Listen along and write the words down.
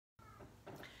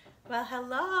Well,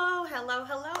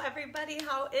 hello, everybody.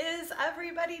 How is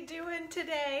everybody doing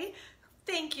today?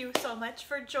 Thank you so much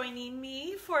for joining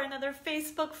me for another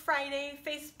Facebook Friday,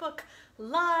 Facebook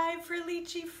Live for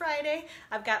Lychee Friday.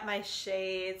 I've got my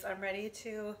shades. I'm ready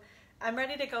to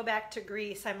go back to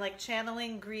Greece. I'm like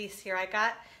channeling Greece here. I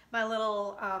got my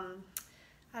little,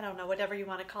 I don't know, whatever you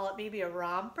want to call it, maybe a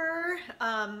romper,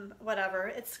 whatever.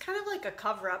 It's kind of like a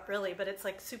cover up really, but it's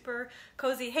like super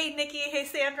cozy. Hey Nikki, hey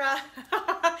Sandra.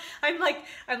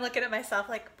 I'm looking at myself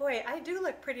like, boy, I do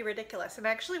look pretty ridiculous. And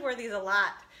I actually wear these a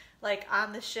lot, like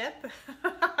on the ship.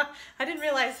 I didn't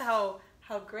realize how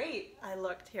great I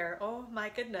looked here. Oh my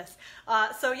goodness.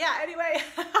 So yeah, anyway,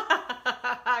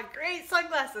 great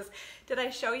sunglasses. Did I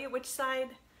show you which side?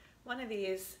 One of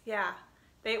these, yeah.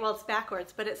 Well, it's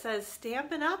backwards, but it says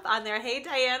Stampin' Up on there. Hey,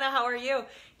 Diana, how are you?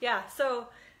 Yeah, so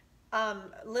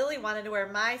Lily wanted to wear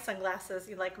my sunglasses,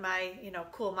 like my,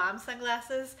 cool mom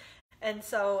sunglasses. And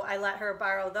so I let her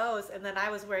borrow those. And then I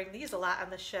was wearing these a lot on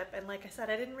the ship. And like I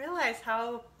said, I didn't realize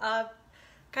how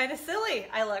kind of silly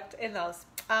I looked in those.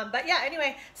 But yeah,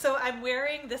 anyway, so I'm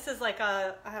wearing, this is like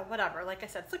a whatever, like I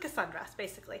said, it's like a sundress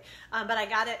basically. But I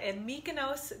got it in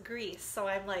Mykonos, Greece. So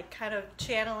I'm like kind of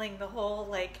channeling the whole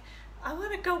like, I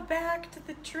want to go back to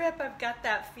the trip. I've got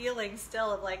that feeling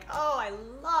still of like, oh, I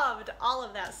loved all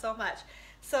of that so much.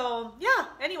 So yeah,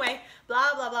 anyway,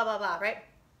 blah, blah, blah, blah, blah, right?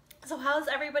 So how's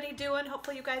everybody doing?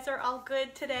 Hopefully you guys are all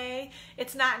good today.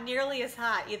 It's not nearly as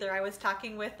hot either. I was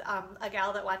talking with a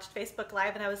gal that watched Facebook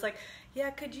Live and I was like, yeah,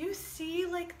 could you see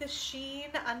like the sheen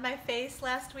on my face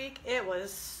last week? It was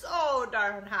so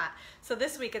darn hot. So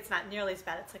this week it's not nearly as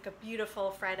bad. It's like a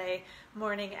beautiful Friday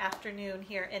morning, afternoon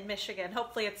here in Michigan.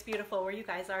 Hopefully it's beautiful where you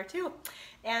guys are too.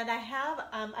 And I have,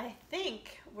 I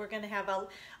think we're gonna have a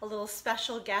little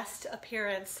special guest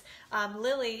appearance.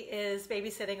 Lily is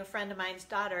babysitting a friend of mine's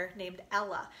daughter named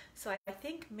Ella. So I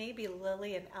think maybe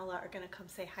Lily and Ella are gonna come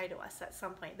say hi to us at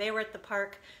some point. They were at the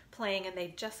park playing and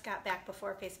they just got back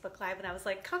before Facebook Live and I was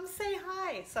like, come say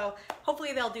hi. So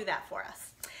hopefully they'll do that for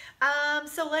us.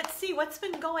 So let's see what's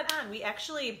been going on.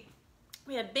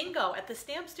 We had bingo at the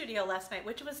stamp studio last night,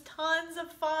 which was tons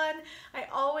of fun. I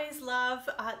always love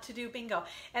to do bingo.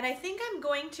 And I think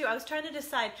I was trying to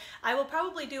decide, I will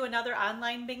probably do another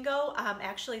online bingo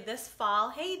actually this fall.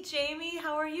 Hey Jamie,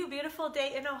 how are you? Beautiful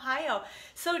day in Ohio.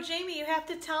 So Jamie, you have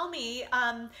to tell me,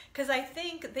 because I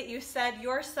think that you said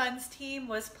your son's team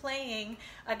was playing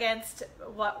against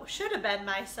what should have been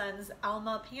my son's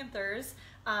Alma Panthers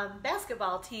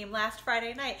basketball team last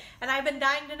Friday night, and I've been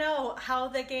dying to know how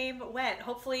the game went.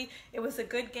 Hopefully it was a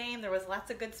good game. There was lots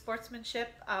of good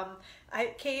sportsmanship.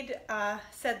 Cade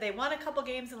said they won a couple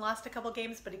games and lost a couple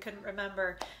games, but he couldn't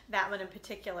remember that one in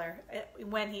particular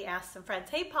when he asked some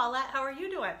friends. Hey Paulette, how are you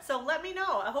doing? So let me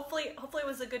know. Hopefully it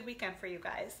was a good weekend for you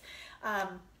guys.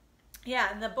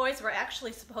 Yeah, and the boys were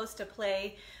actually supposed to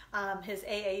play, his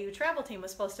AAU travel team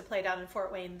was supposed to play down in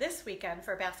Fort Wayne this weekend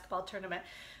for a basketball tournament,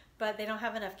 but they don't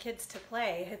have enough kids to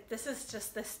play.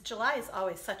 This July is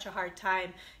always such a hard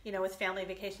time, with family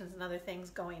vacations and other things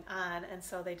going on. And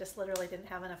so they just literally didn't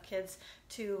have enough kids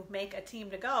to make a team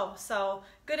to go. So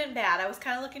good and bad. I was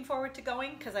kind of looking forward to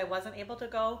going because I wasn't able to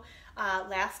go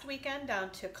last weekend down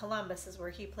to Columbus is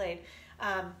where he played.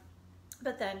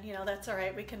 But then, that's all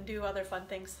right. We can do other fun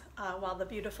things while the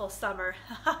beautiful summer.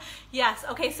 Yes.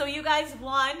 Okay. So you guys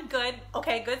won. Good.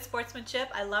 Okay. Good sportsmanship.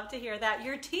 I love to hear that.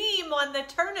 Your team won the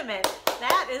tournament.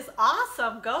 That is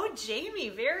awesome. Go Jamie.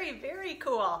 Very, very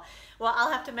cool. Well,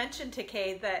 I'll have to mention to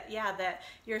Kay that, that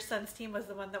your son's team was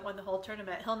the one that won the whole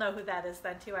tournament. He'll know who that is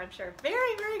then too, I'm sure.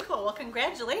 Very, very cool. Well,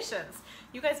 congratulations.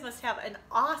 You guys must have an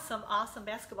awesome, awesome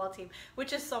basketball team,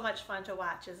 which is so much fun to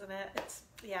watch, isn't it?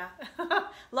 Yeah.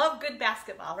 Love good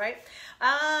basketball, right?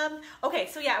 Okay,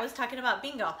 so yeah, I was talking about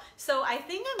bingo. So I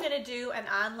think I'm going to do an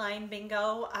online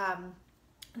bingo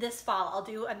this fall. I'll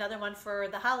do another one for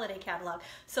the holiday catalog.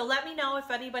 So let me know if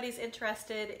anybody's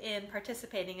interested in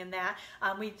participating in that.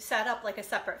 We set up like a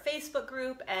separate Facebook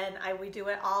group and we do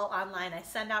it all online. I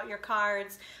send out your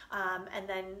cards and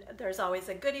then there's always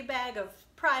a goodie bag of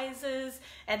prizes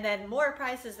and then more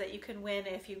prizes that you can win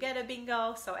if you get a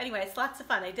bingo. So anyway, it's lots of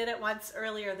fun. I did it once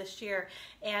earlier this year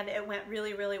and it went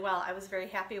really, really well. I was very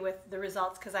happy with the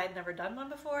results because I had never done one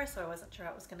before, so I wasn't sure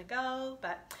how it was going to go.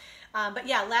 But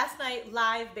yeah, last night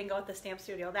live bingo at the stamp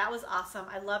studio. That was awesome.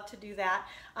 I love to do that.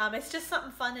 It's just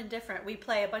something fun and different. We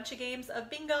play a bunch of games of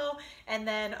bingo and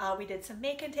then we did some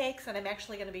make and takes, and I'm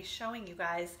actually going to be showing you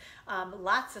guys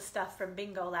lots of stuff from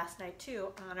bingo last night too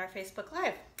on our Facebook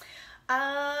Live.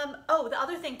 Oh, the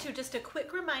other thing too, just a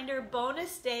quick reminder,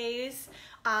 bonus days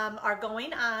are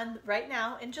going on right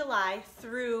now in July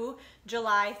through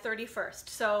July 31st.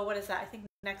 So what is that? I think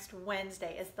next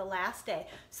Wednesday is the last day.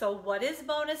 So what is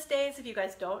bonus days? If you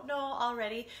guys don't know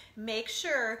already, make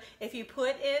sure if you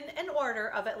put in an order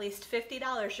of at least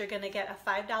 $50, you're going to get a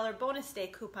 $5 bonus day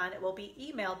coupon. It will be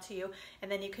emailed to you,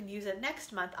 and then you can use it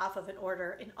next month off of an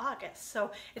order in August.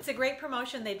 So it's a great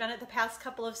promotion. They've done it the past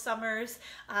couple of summers.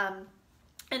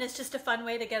 And it's just a fun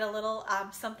way to get a little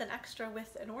something extra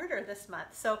with an order this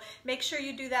month. So make sure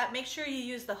you do that. Make sure you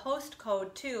use the host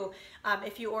code too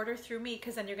if you order through me,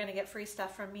 because then you're going to get free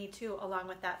stuff from me too, along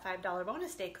with that $5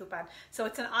 bonus day coupon. So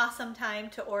it's an awesome time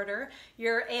to order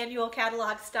your annual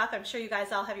catalog stuff. I'm sure you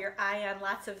guys all have your eye on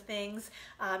lots of things,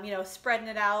 you know, spreading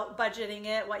it out, budgeting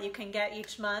it, what you can get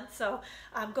each month. So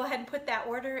go ahead and put that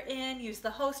order in, use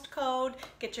the host code,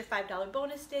 get your $5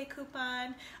 bonus day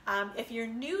coupon. If you're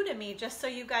new to me, just so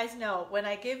you guys know, when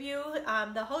I give you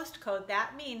the host code,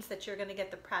 that means that you're going to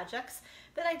get the projects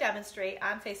that I demonstrate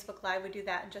on Facebook Live. We do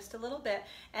that in just a little bit.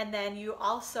 And then you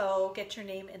also get your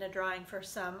name in a drawing for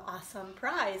some awesome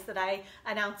prize that I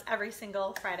announce every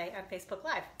single Friday on Facebook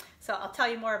Live. So I'll tell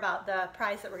you more about the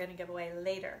prize that we're going to give away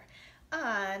later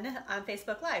on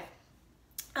Facebook Live.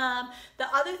 The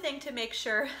other thing to make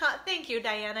sure, thank you,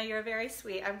 Diana, you're very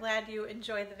sweet. I'm glad you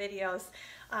enjoy the videos.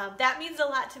 That means a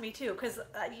lot to me too, because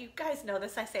you guys know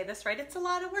this, I say this, right? It's a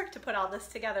lot of work to put all this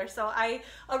together. So I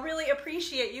really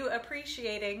appreciate you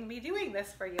appreciating me doing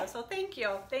this for you. So thank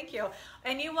you, thank you.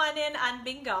 And you went in on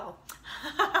bingo.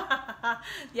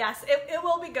 Yes, it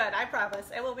will be good, I promise.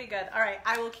 It will be good. All right,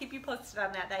 I will keep you posted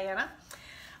on that, Diana.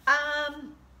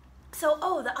 So,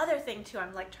 oh, the other thing too,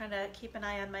 I'm like trying to keep an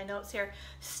eye on my notes here,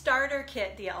 starter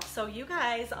kit deal. So you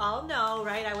guys all know,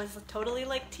 right, I was totally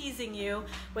like teasing you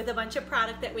with a bunch of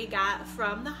product that we got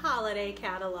from the holiday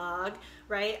catalog,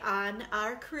 right, on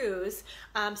our cruise.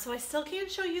 So I still can't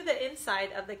show you the inside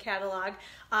of the catalog.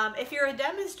 If you're a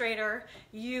demonstrator,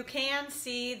 you can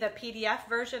see the PDF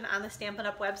version on the Stampin'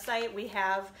 Up! Website. We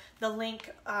have the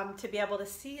link to be able to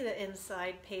see the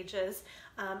inside pages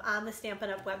on the Stampin'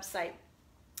 Up! Website.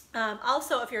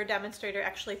 Also, if you're a demonstrator,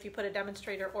 actually, if you put a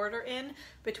demonstrator order in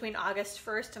between August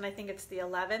 1st and I think it's the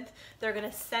 11th, they're going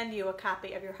to send you a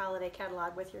copy of your holiday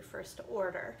catalog with your first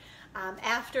order.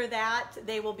 After that,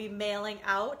 they will be mailing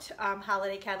out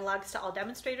holiday catalogs to all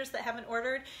demonstrators that haven't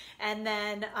ordered. And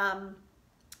then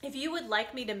if you would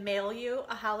like me to mail you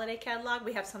a holiday catalog,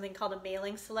 we have something called a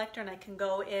mailing selector, and I can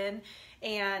go in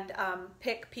and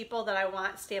pick people that I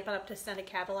want Stampin' Up! To send a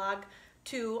catalog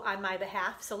to on my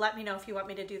behalf. So let me know if you want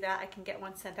me to do that. I can get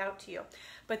one sent out to you.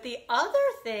 But the other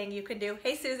thing you can do,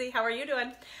 hey Susie, how are you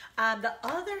doing? The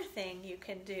other thing you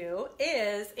can do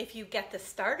is if you get the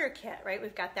starter kit, right?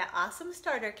 We've got that awesome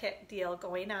starter kit deal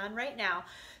going on right now.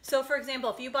 So for example,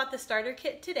 if you bought the starter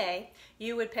kit today,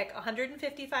 you would pick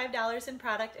 $155 in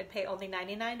product and pay only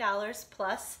 $99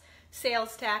 plus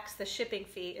sales tax. The shipping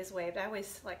fee is waived. I'm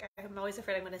always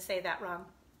afraid I'm going to say that wrong.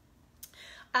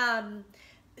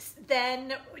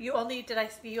 Then you only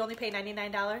pay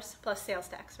 $99 plus sales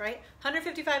tax, right?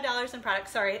 $155 in product.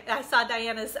 Sorry, I saw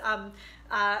Diana's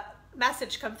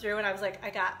message come through and I was like, I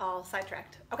got all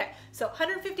sidetracked. Okay, so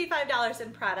 $155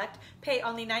 in product, pay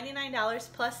only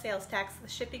 $99 plus sales tax. The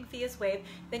shipping fee is waived.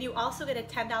 Then you also get a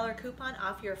 $10 coupon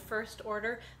off your first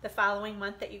order the following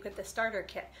month that you get the starter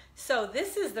kit. So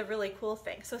this is the really cool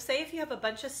thing. So say if you have a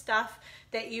bunch of stuff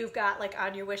that you've got like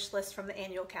on your wish list from the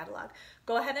annual catalog,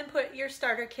 go ahead and put your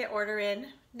starter kit order in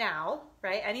now,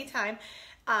 right? Anytime.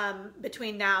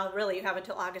 Between now, really, you have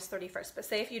until August 31st. But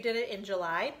say if you did it in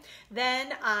July, then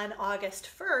on August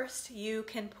 1st, you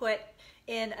can put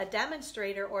in a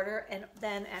demonstrator order and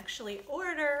then actually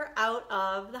order out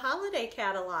of the holiday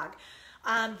catalog.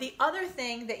 The other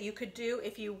thing that you could do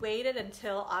if you waited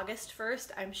until August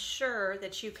 1st, I'm sure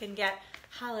that you can get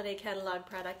holiday catalog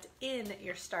product in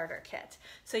your starter kit.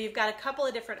 So you've got a couple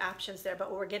of different options there, but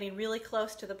we're getting really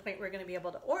close to the point we're going to be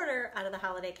able to order out of the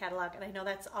holiday catalog. And I know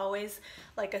that's always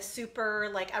like a super,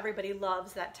 like everybody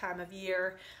loves that time of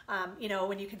year, you know,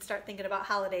 when you can start thinking about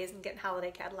holidays and getting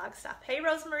holiday catalog stuff. Hey,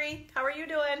 Rosemary, how are you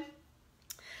doing?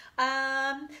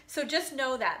 So just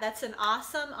know that that's an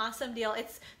awesome deal.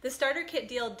 The starter kit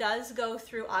deal does go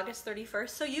through August 31st.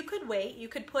 So you could wait, you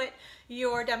could put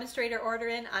your demonstrator order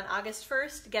in on August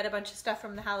 1st, get a bunch of stuff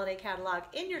from the holiday catalog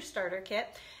in your starter kit.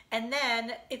 And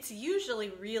then it's usually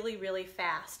really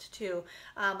fast too.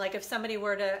 Like if somebody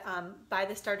were to buy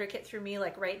the starter kit through me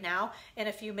like right now, in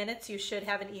a few minutes you should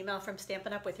have an email from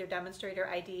Stampin' Up! With your demonstrator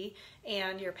ID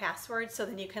and your password, so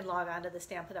then you can log on to the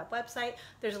Stampin' Up! Website.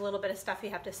 There's a little bit of stuff you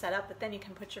have to set up, but then you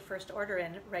can put your first order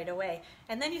in right away.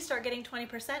 And then you start getting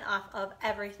 20% off of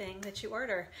everything that you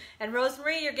order. And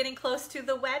Rosemary, you're getting close to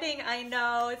the wedding. I I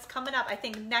know, it's coming up, I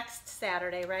think next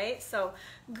Saturday, right? So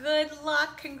good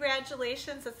luck,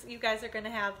 congratulations. You guys are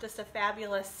gonna have just a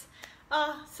fabulous,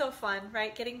 oh, so fun,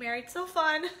 right? Getting married, so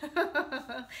fun.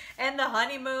 And the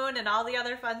honeymoon and all the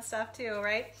other fun stuff too,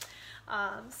 right?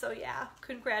 So yeah,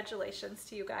 congratulations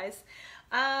to you guys.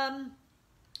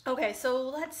 Okay, so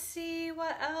let's see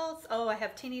what else. Oh, I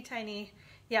have teeny tiny,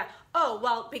 yeah. Oh,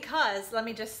 well, because let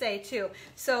me just say too,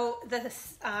 so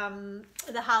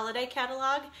the holiday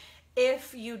catalog,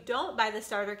 if you don't buy the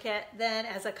starter kit, then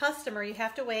as a customer, you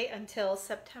have to wait until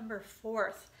September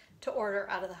 4th to order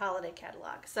out of the holiday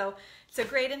catalog. So it's a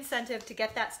great incentive to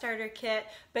get that starter kit,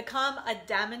 become a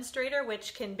demonstrator,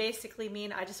 which can basically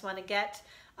mean I just want to get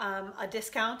a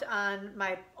discount on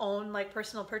my own like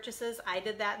personal purchases. I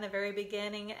did that in the very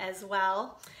beginning as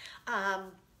well.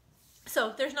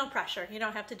 So there's no pressure. You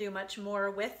don't have to do much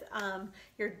more with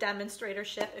your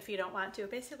demonstratorship if you don't want to.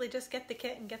 Basically just get the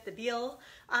kit and get the deal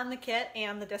on the kit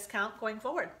and the discount going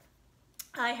forward.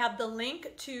 I have the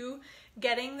link to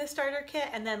getting the starter kit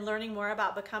and then learning more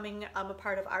about becoming a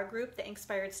part of our group, the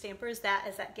Inkspired Stampers. That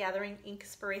is at Gathering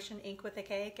Inkspiration, ink with a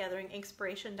K,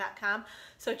 gatheringinkspiration.com.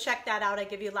 So check that out. I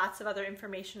give you lots of other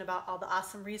information about all the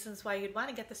awesome reasons why you'd want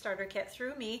to get the starter kit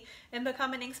through me and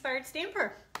become an Inkspired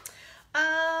Stamper.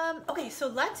 Okay, so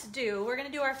we're going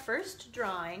to do our first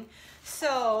drawing.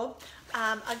 So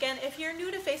again, if you're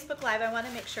new to Facebook Live, I want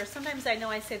to make sure, sometimes I know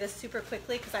I say this super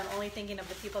quickly because I'm only thinking of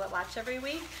the people that watch every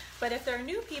week, but if there are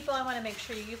new people, I want to make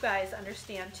sure you guys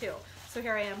understand too. So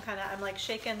here I am I'm like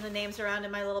shaking the names around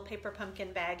in my little paper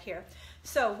pumpkin bag here.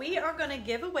 So we are going to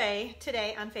give away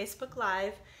today on Facebook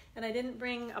Live, and I didn't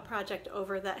bring a project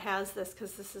over that has this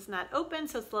because this is not open,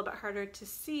 so it's a little bit harder to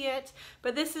see it,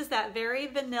 but this is that very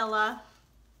vanilla,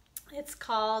 it's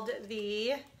called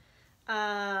the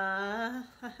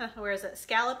where is it?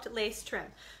 Scalloped lace trim.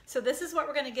 So this is what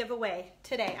we're going to give away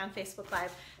today on Facebook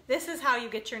Live. This is how you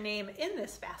get your name in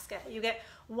this basket. You get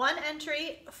one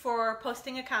entry for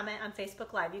posting a comment on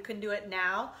Facebook Live. You can do it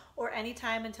now or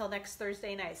anytime until next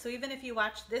Thursday night. So even if you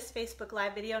watch this Facebook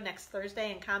Live video next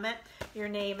Thursday and comment, your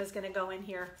name is going to go in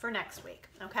here for next week,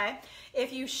 okay?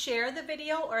 If you share the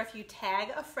video or if you tag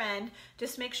a friend,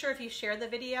 just make sure if you share the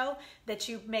video that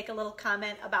you make a little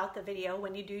comment about the video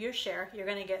when you do your share. You're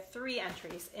going to get 3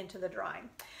 entries into the drawing.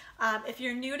 If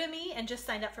you're new to me and just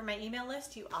signed up for my email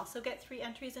list, you also get 3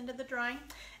 entries into the drawing.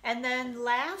 And then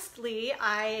lastly,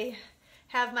 I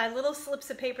have my little slips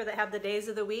of paper that have the days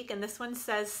of the week, and this one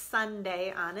says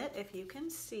Sunday on it, if you can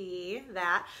see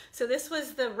that. So this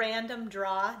was the random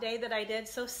draw day that I did,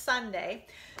 so Sunday.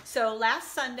 So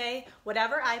last Sunday,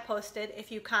 whatever I posted,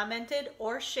 if you commented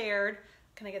or shared,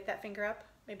 can I get that finger up?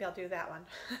 Maybe I'll do that one.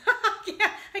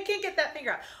 Yeah, I can't get that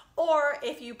finger out. Or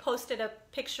if you posted a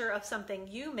picture of something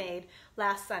you made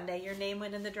last Sunday, your name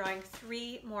went in the drawing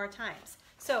 3 more times.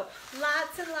 So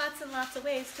lots and lots and lots of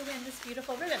ways to win this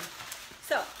beautiful ribbon.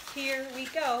 So here we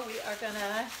go. We are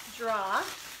gonna draw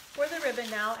for the ribbon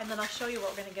now, and then I'll show you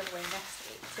what we're gonna give away next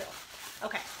week too.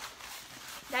 Okay.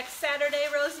 Next Saturday,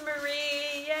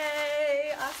 Rosemary.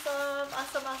 Yay! Awesome,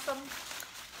 awesome, awesome.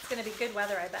 It's gonna be good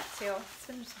weather, I bet too. It's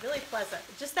been really pleasant.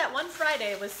 Just that one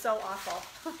Friday was so awful.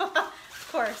 Of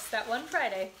course, that one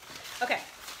Friday. Okay,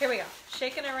 here we go.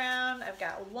 Shaking around. I've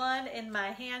got one in my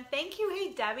hand. Thank you.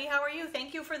 Hey, Debbie, how are you?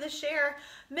 Thank you for the share.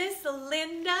 Miss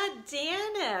Linda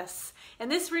Dennis. And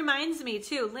this reminds me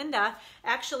too, Linda,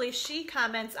 actually she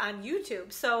comments on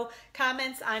YouTube. So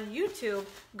comments on YouTube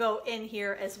go in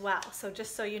here as well. So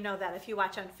just so you know that if you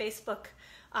watch on Facebook,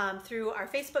 through our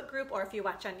Facebook group, or if you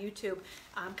watch on YouTube,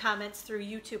 comments through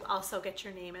YouTube also get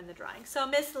your name in the drawing. So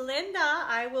Miss Linda,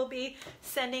 I will be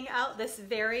sending out this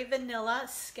very vanilla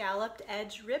scalloped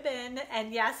edge ribbon.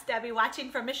 And yes, Debbie,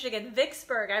 watching from Michigan,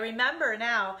 Vicksburg, I remember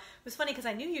now. It was funny because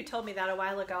I knew you told me that a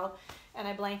while ago and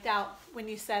I blanked out when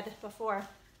you said it before.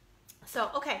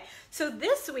 So, okay, so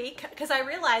this week, because I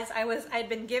realized I'd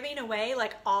been giving away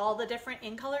like all the different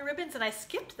in color ribbons and I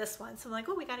skipped this one. So I'm like,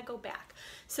 oh, we got to go back.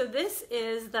 So this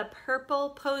is the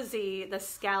Purple Posy, the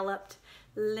scalloped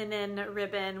linen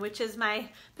ribbon, which is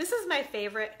this is my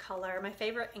favorite color, my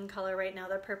favorite in color right now,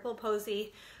 the Purple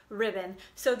Posy ribbon.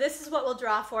 So this is what we'll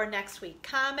draw for next week.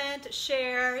 Comment,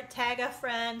 share, tag a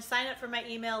friend, sign up for my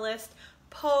email list,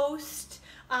 post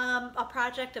a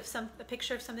project of a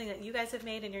picture of something that you guys have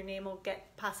made, and your name will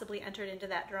get possibly entered into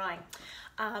that drawing.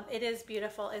 It is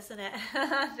beautiful, isn't it?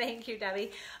 Thank you,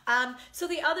 Debbie. So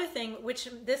the other thing, which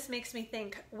this makes me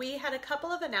think, we had a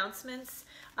couple of announcements.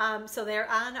 So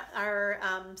they're on our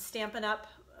Stampin' Up!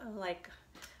 Like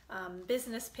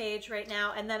business page right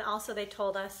now. And then also they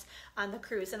told us on the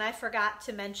cruise, and I forgot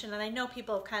to mention, and I know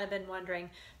people have kind of been wondering,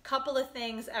 a couple of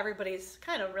things everybody's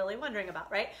kind of really wondering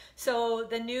about, right? So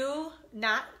the new,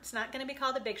 it's not going to be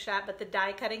called a Big Shot, but the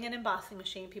die cutting and embossing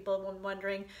machine. People have been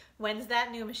wondering, when's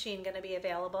that new machine going to be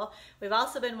available? We've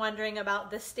also been wondering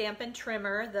about the Stampin'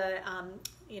 Trimmer, the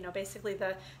you know, basically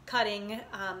the cutting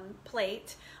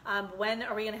plate. When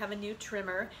are we going to have a new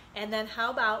trimmer? And then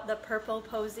how about the Purple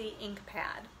Posy ink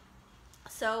pad?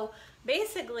 So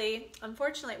basically,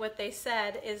 unfortunately, what they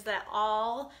said is that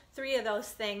all three of those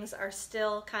things are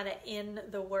still kind of in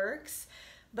the works,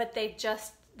 but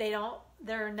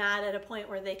they're not at a point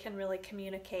where they can really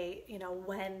communicate, you know,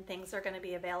 when things are going to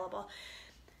be available.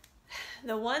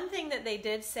 The one thing that they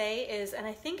did say is, and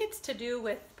I think it's to do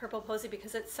with Purple Posy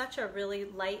because it's such a really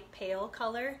light pale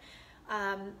color,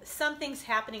 something's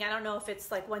happening. I don't know if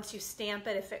it's like once you stamp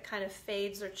it, if it kind of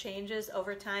fades or changes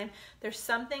over time. There's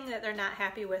something that they're not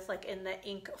happy with, like in the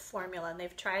ink formula, and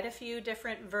they've tried a few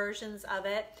different versions of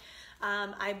it.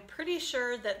 I'm pretty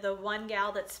sure that the one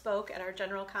gal that spoke at our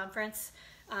general conference,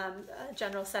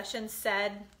 general session,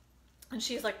 said, and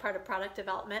she's like part of product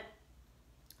development,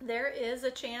 there is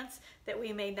a chance that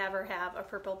we may never have a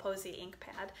Purple Posy ink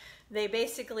pad. They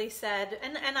basically said,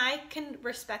 and I can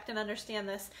respect and understand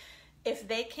this, if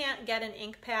they can't get an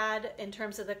ink pad in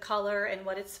terms of the color and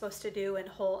what it's supposed to do and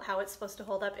how it's supposed to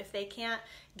hold up, if they can't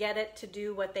get it to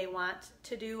do what they want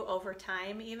to do over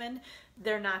time even,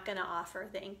 they're not going to offer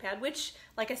the ink pad, which,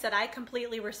 like I said, I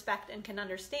completely respect and can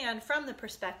understand from the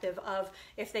perspective of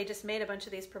if they just made a bunch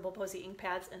of these Purple Posy ink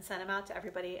pads and sent them out to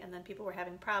everybody and then people were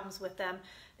having problems with them,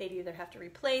 they'd either have to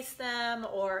replace them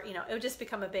or, you know, it would just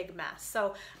become a big mess.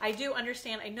 So I do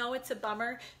understand. I know it's a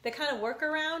bummer. The kind of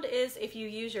workaround is if you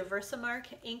use your Versamark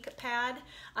ink pad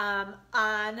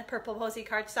on Purple Posy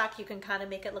cardstock, you can kind of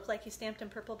make it look like you stamped in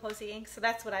Purple Posy ink. So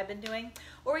that's what I've been doing.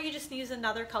 Or you just use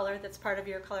another color that's part of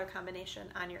your color combination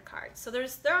on your card. So there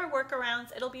are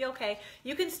workarounds. It'll be okay.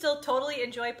 You can still totally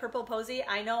enjoy Purple Posy.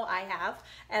 I know I have,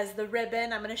 as the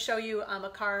ribbon. I'm going to show you a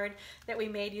card that we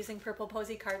made using Purple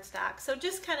Posy cardstock. So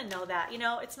just kind of know that, you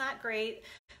know, it's not great,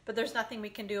 but there's nothing we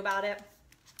can do about it.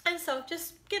 And so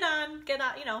just get on,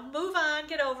 you know, move on,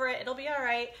 get over it. It'll be all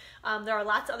right. There are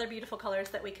lots of other beautiful colors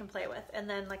that we can play with. And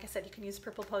then, like I said, you can use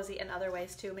Purple Posy in other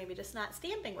ways too, maybe just not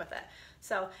stamping with it.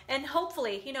 So, and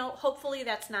hopefully, you know, hopefully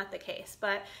that's not the case.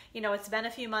 But, you know, it's been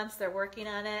a few months, they're working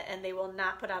on it, and they will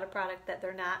not put out a product that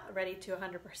they're not ready to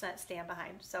 100% stand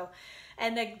behind. So,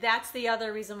 and that's the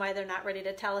other reason why they're not ready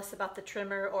to tell us about the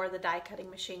trimmer or the die cutting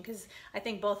machine, because I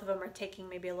think both of them are taking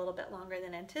maybe a little bit longer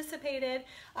than anticipated.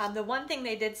 The one thing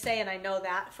they did say, and I know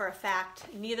that for a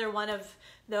fact, neither one of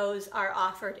those are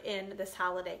offered in this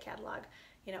holiday catalog.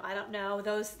 You know, I don't know,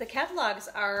 the catalogs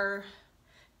are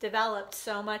developed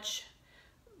so much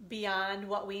beyond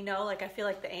what we know. Like I feel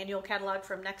like the annual catalog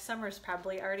from next summer is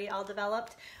probably already all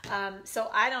developed. So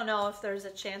I don't know if there's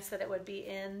a chance that it would be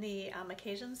in the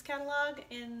occasions catalog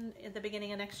in the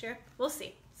beginning of next year. We'll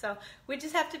see. So we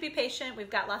just have to be patient. We've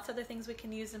got lots of other things we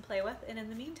can use and play with. And in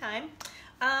the meantime,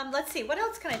 let's see, what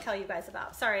else can I tell you guys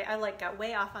about? Sorry, I got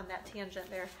way off on that tangent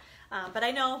there. But I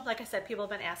know, like I said, people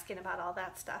have been asking about all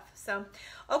that stuff. So,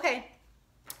 okay.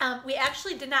 We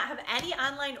actually did not have any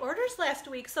online orders last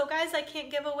week. So guys, I can't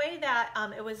give away that.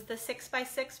 It was the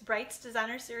 6x6 Brights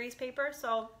Designer Series paper.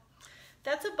 So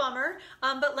that's a bummer.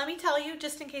 But let me tell you,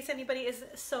 just in case anybody is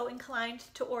so inclined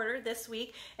to order this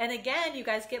week. And again, you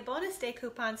guys get bonus day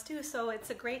coupons too. So it's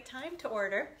a great time to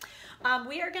order.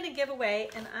 We are going to give away,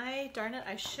 and darn it,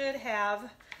 I should have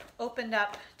opened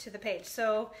up to the page.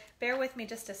 So bear with me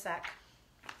just a sec.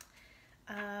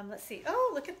 Let's see.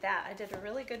 Oh, look at that. I did a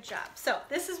really good job. So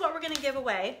this is what we're going to give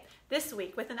away this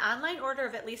week. With an online order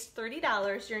of at least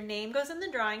 $30, your name goes in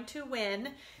the drawing to win.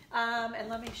 And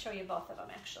let me show you both of them,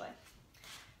 actually.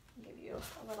 I'll give you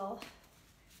a little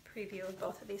preview of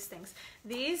both of these things.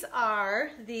 These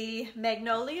are the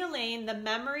Magnolia Lane, the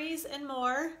Memories and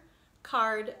More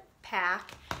card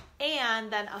pack, and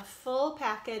then a full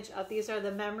package of, these are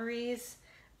the Memories,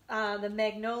 the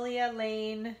Magnolia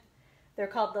Lane. They're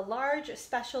called the Large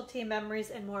Specialty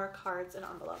Memories and More cards and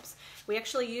envelopes. We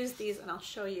actually used these, and I'll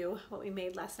show you what we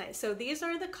made last night. So these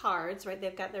are the cards, right?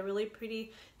 They've got their really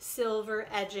pretty silver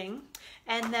edging.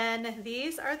 And then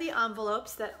these are the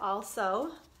envelopes that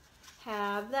also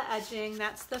have the edging.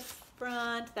 That's the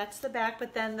front, that's the back.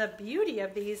 But then the beauty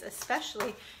of these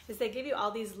especially is they give you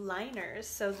all these liners.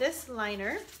 So this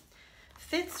liner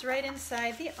fits right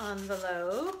inside the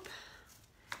envelope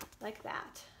like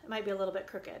that. It might be a little bit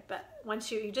crooked, but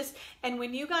once you just, and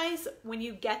when you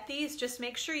get these, just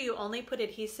make sure you only put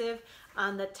adhesive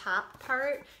on the top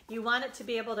part, you want it to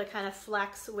be able to kind of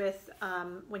flex with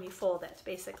when you fold it,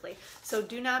 basically. So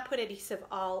do not put adhesive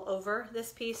all over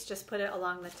this piece, just put it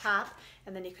along the top,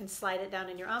 and then you can slide it down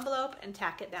in your envelope and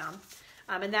tack it down.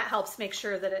 And that helps make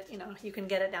sure that it, you can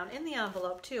get it down in the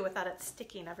envelope too without it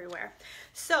sticking everywhere.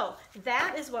 So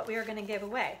that is what we are going to give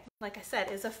away. Like I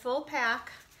said, is a full pack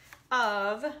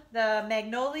of the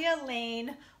Magnolia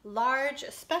Lane Large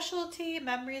Specialty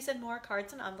Memories and More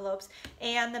Cards and Envelopes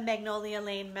and the Magnolia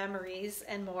Lane Memories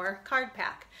and More card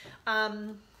pack.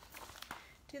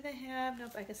 Do they have,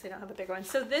 nope, I guess they don't have a bigger one.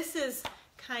 So this is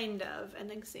kind of an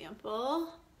example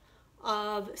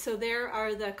of, so there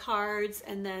are the cards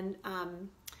and then,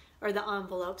 or the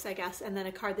envelopes, I guess, and then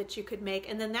a card that you could make.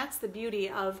 And then that's the beauty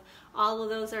of all of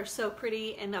those are so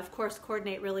pretty and of course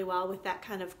coordinate really well with that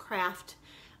kind of craft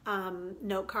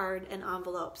note card and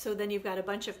envelope. So then you've got a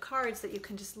bunch of cards that you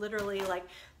can just literally like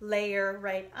layer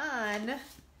right on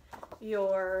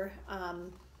your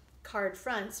card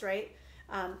fronts, right?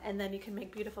 And then you can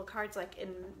make beautiful cards like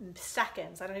in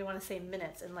seconds. I don't even want to say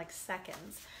minutes, in like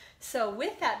seconds. So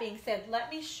with that being said,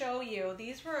 let me show you.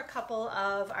 These were a couple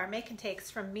of our make and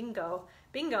takes from Bingo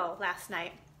last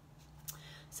night.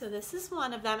 So this is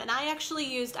one of them, and I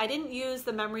didn't use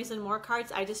the Memories and More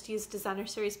cards, I just used designer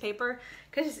series paper,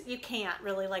 because you can't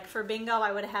really, like for Bingo,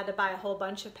 I would have had to buy a whole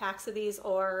bunch of packs of these,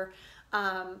 or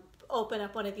open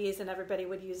up one of these and everybody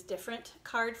would use different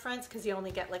card fronts, because you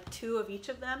only get like 2 of each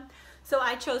of them. So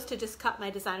I chose to just cut my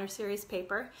designer series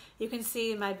paper. You can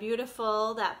see my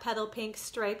beautiful, that petal pink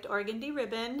striped organdy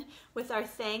ribbon with our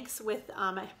thanks with,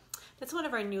 that's one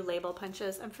of our new label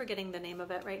punches. I'm forgetting the name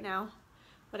of it right now.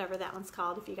 Whatever that one's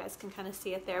called, if you guys can kind of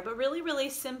see it there, but really, really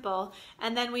simple.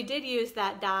 And then we did use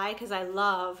that die because I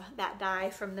love that die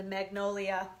from the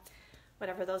Magnolia,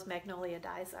 whatever those Magnolia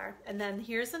dies are. And then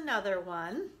here's another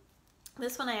one.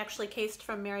 This one I actually cased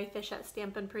from Mary Fish at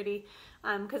Stampin' Pretty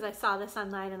because I saw this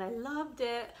online and I loved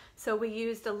it. So we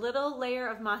used a little layer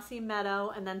of Mossy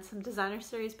Meadow and then some designer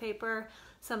series paper,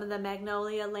 some of the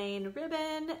Magnolia Lane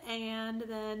ribbon, and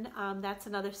then that's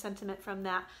another sentiment from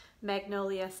that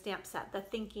Magnolia stamp set, the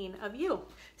Thinking of You.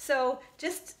 So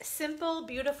just simple,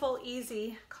 beautiful,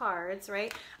 easy cards,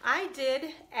 right? I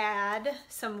did add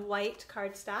some white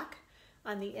cardstock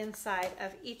on the inside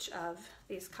of each of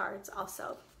these cards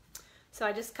also. So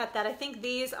I just cut that. I think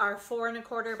these are 4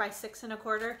 1/4 by 6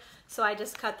 1/4. So I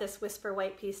just cut this Whisper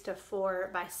white piece to 4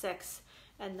 by 6.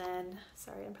 And then,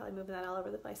 sorry, I'm probably moving that all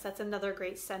over the place. That's another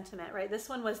great sentiment, right? This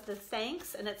one was the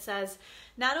thanks, and it says,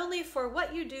 not only for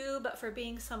what you do, but for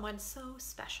being someone so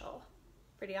special.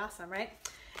 Pretty awesome, right?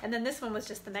 And then this one was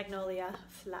just the Magnolia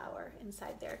flower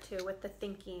inside there too, with the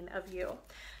Thinking of You.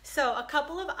 So a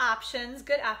couple of options,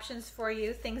 good options for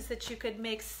you, things that you could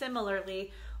make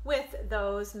similarly with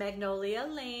those Magnolia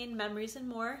Lane Memories and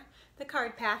More, the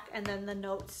card pack, and then the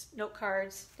note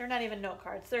cards. They're not even note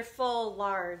cards, they're full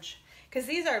large. Because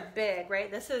these are big,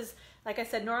 right? This is, like I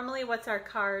said, normally what's our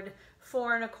card?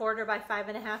 4 1/4 by 5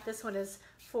 1/2. This one is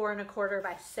 4 1/4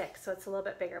 by 6, so it's a little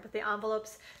bit bigger. But the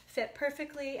envelopes fit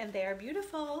perfectly, and they are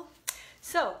beautiful.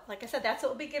 So, like I said, that's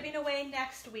what we'll be giving away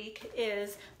next week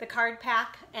is the card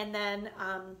pack, and then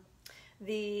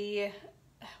the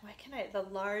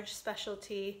large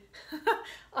specialty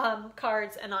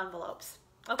cards and envelopes.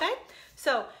 Okay,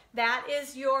 so that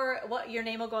is your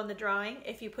name will go in the drawing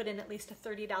if you put in at least a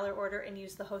 $30 order and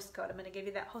use the host code. I'm going to give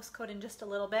you that host code in just a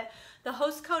little bit. The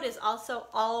host code is also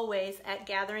always at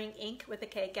Gathering Ink with a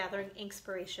K,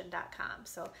 gatheringinspiration.com.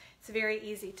 So it's very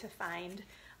easy to find.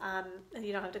 And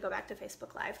you don't have to go back to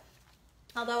Facebook Live.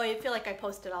 Although I feel like I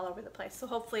post it all over the place, so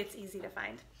hopefully it's easy to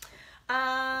find.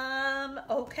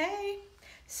 Okay,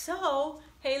 so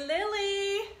hey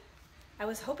Lily. I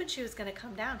was hoping she was going to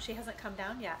come down. She hasn't come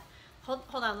down yet. Hold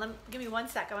on. Give me 1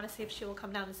 sec. I want to see if she will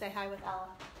come down and say hi with Ella.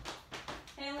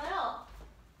 Hey, Lil.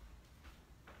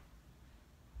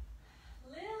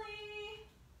 Lily.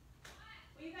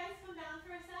 Will you guys come down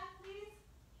for a sec, please?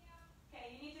 Yeah.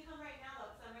 Okay, you need to come right now,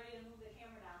 though, because I'm ready to move the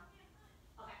camera down.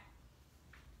 Okay.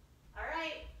 All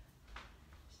right.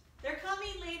 They're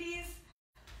coming, ladies.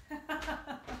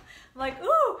 I'm like,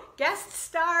 ooh, guest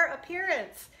star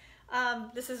appearance.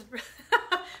 This is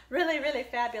really, really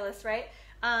fabulous, right?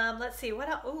 Let's see, what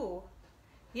else? Ooh,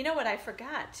 you know what I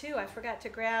forgot too? I forgot to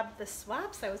grab the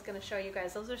swaps I was going to show you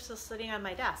guys. Those are still sitting on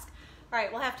my desk. All right,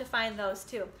 we'll have to find those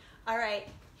too. All right,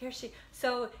 here she,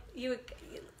 so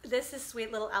this is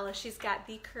sweet little Ella. She's got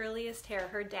the curliest hair.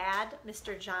 Her dad,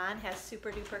 Mr. John, has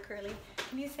super duper curly.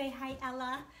 Can you say hi,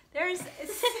 Ella? There's,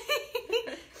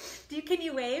 can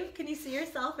you wave? Can you see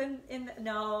yourself in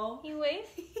no. You wave?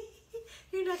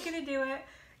 You're not gonna do it.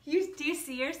 Do you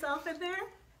see yourself in there?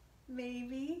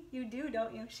 Maybe. You do,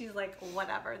 don't you? She's like,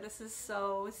 whatever. This is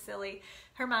so silly.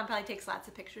 Her mom probably takes lots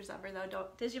of pictures of her, though.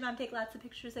 Does your mom take lots of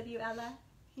pictures of you, Ella?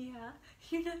 Yeah.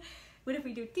 You know, what if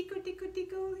we do tico, tico,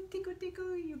 tico, tico,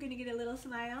 tico? You're going to get a little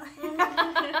smile.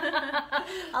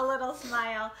 A little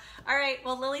smile. All right.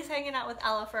 Well, Lily's hanging out with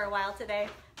Ella for a while today.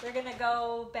 We're going to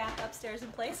go back upstairs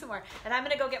and play some more. And I'm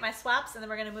going to go get my swaps, and then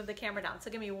we're going to move the camera down.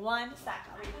 So give me 1 sec.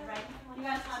 I'll read it, right? You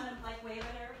guys want to like wave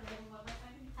at her? One more time?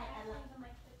 Hi, Ella.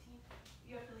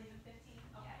 You have to leave in 15?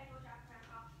 Okay. Yeah, I go drop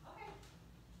Grandpa. Okay.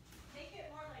 Make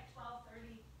it more like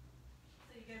 12:30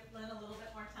 so you give Lynn a little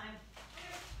bit more time.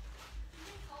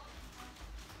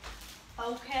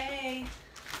 Okay.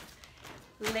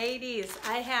 Ladies,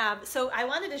 so I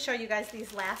wanted to show you guys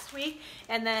these last week,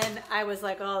 and then I was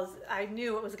like, oh, I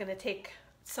knew it was going to take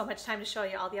so much time to show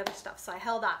you all the other stuff, so I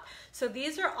held off. So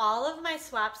these are all of my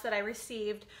swaps that I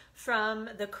received from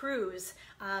the cruise.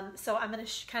 So I'm going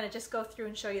to kind of just go through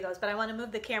and show you those, but I want to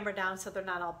move the camera down so they're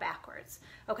not all backwards.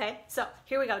 Okay, so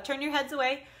here we go. Turn your heads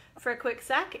away for a quick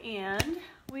sec, and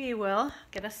we will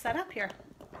get us set up here.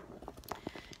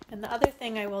 And the other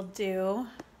thing I will do,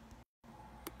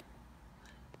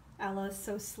 Ella is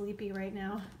so sleepy right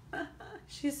now.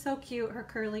 She's so cute, her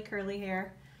curly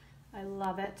hair. I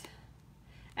love it.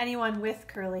 Anyone with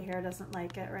curly hair doesn't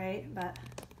like it, right? But,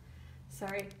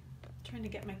 sorry, trying to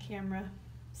get my camera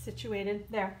situated.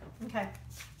 There, okay.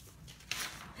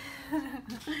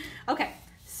 Okay,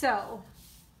 so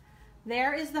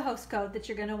there is the host code that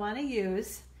you're gonna wanna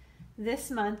use this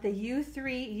month, the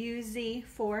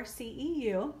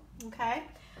U3UZ4CEU, okay?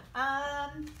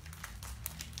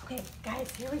 Okay, guys,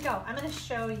 here we go. I'm gonna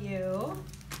show you.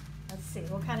 Let's see,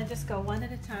 we'll kind of just go one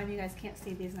at a time. You guys can't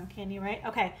see these now, can you, right?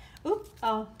 Okay, oop,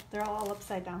 oh, they're all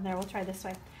upside down there. We'll try this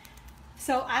way.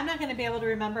 So I'm not gonna be able to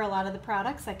remember a lot of the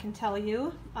products. I can tell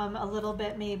you a little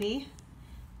bit maybe.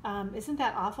 Isn't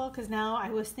that awful? Because now I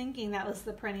was thinking that was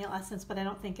the Perennial Essence, but I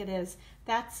don't think it is.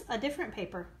 That's a different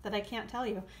paper that I can't tell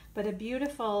you, but a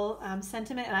beautiful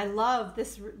sentiment. And I love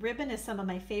this ribbon. Is some of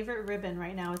my favorite ribbon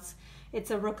right now.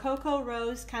 It's a Rococo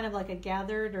Rose, kind of like a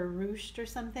gathered or ruched or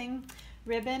something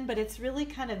ribbon, but it's really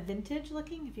kind of vintage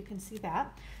looking, if you can see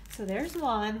that. So there's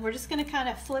one. We're just going to kind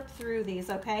of flip through these,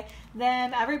 okay?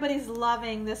 Then everybody's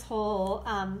loving this whole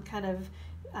kind of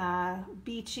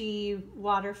beachy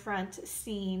waterfront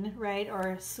scene, right,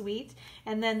 or suite.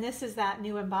 And then this is that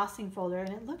new embossing folder, and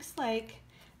it looks like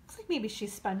maybe she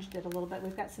sponged it a little bit.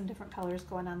 We've got some different colors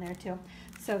going on there too.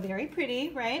 So very pretty,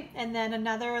 right? And then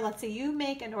another, let's say you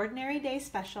make an ordinary day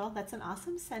special. That's an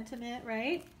awesome sentiment,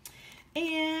 right?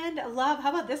 And love, how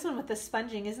about this one with the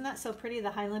sponging? Isn't that so pretty?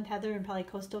 The Highland Heather and probably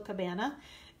Coastal Cabana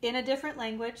in a different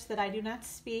language that I do not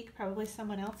speak. Probably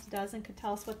someone else does and could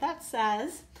tell us what that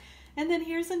says. And then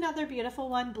here's another beautiful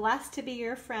one, Blessed to be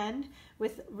your friend,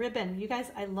 with ribbon. You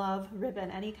guys, I love ribbon,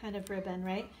 any kind of ribbon,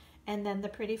 right? And then the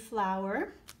pretty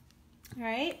flower,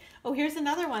 right? Oh, here's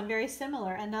another one, very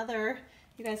similar. Another,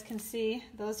 you guys can see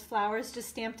those flowers just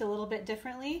stamped a little bit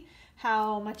differently,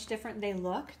 how much different they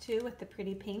look too, with the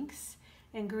pretty pinks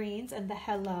and greens, and the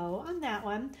hello on that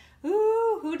one.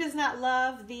 Ooh, who does not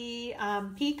love the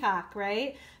peacock,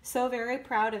 right? So very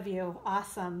proud of you.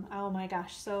 Awesome. Oh my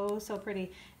gosh, so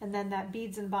pretty. And then that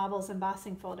beads and baubles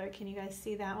embossing folder. Can you guys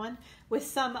see that one? With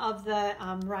some of the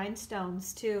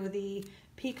rhinestones too, the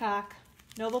peacock,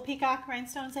 noble peacock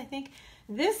rhinestones, I think.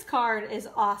 This card is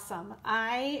awesome.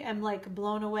 I am like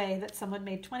blown away that someone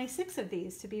made 26 of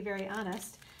these, to be very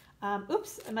honest.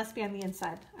 Oops, it must be on the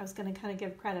inside. I was going to kind of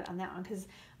give credit on that one, because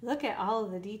look at all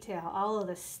of the detail, all of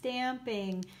the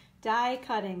stamping, die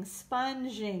cutting,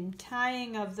 sponging,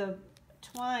 tying of the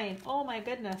twine. Oh my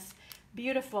goodness,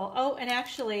 beautiful. Oh, and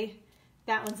actually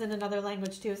that one's in another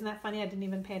language too. Isn't that funny? I didn't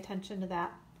even pay attention to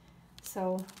that.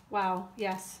 So, wow,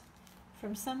 yes,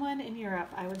 from someone in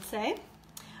Europe, I would say.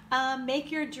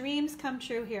 Make your dreams come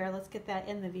true here. Let's get that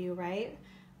in the view, right?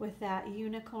 With that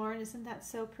unicorn. Isn't that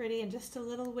so pretty? And just a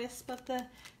little wisp of the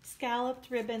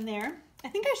scalloped ribbon there. I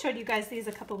think I showed you guys these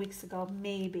a couple weeks ago,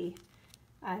 maybe.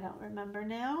 I don't remember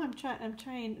now. I'm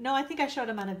trying. No, I think I showed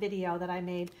them on a video that I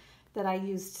made, that I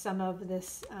used some of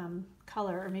this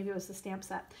color, or maybe it was the stamp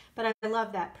set. But I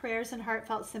love that. Prayers and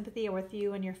heartfelt sympathy are with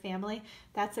you and your family.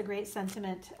 That's a great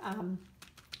sentiment. I'm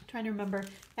trying to remember.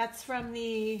 That's from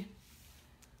the,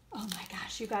 oh my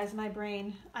gosh, you guys, my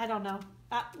brain. I don't know.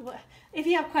 If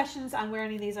you have questions on where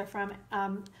any of these are from,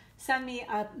 send me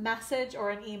a message or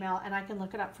an email and I can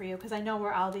look it up for you, because I know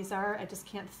where all these are. I just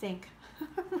can't think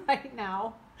right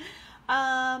now.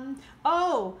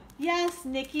 Oh, yes,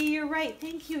 Nikki, you're right.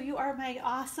 Thank you. You are my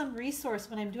awesome resource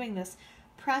when I'm doing this.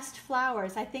 Pressed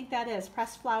flowers. I think that is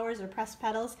pressed flowers or pressed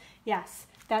petals. Yes,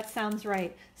 That sounds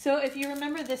right. So if you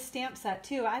remember this stamp set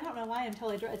too, I don't know why I'm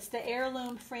totally drawing. It's the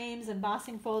heirloom frames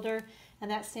embossing folder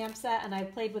and that stamp set, and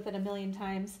I've played with it a million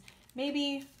times.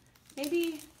 Maybe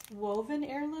woven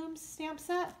heirlooms stamp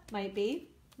set? Might be.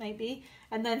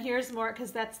 And then here's more,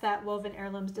 because that's that Woven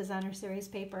Heirlooms Designer Series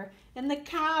paper. And the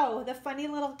cow, the funny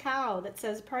little cow that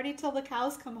says, "Party till the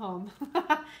cows come home."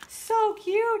 So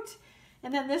cute.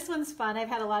 And then this one's fun. I've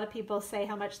had a lot of people say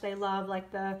how much they love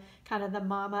like the kind of the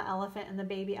mama elephant and the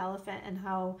baby elephant, and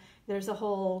how there's a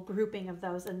whole grouping of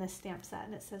those in this stamp set.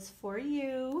 And it says, "For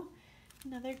you."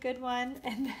 Another good one.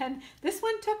 And then this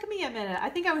one took me a minute. I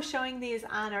think I was showing these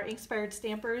on our Inkspired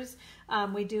Stampers.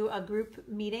 We do a group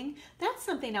meeting. That's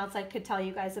something else I could tell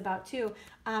you guys about too.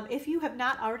 If you have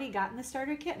not already gotten the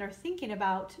starter kit and are thinking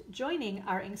about joining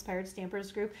our Inkspired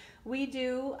Stampers group, we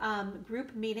do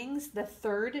group meetings the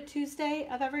 3rd Tuesday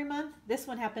of every month. This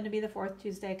one happened to be the 4th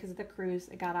Tuesday because of the cruise.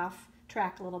 It got off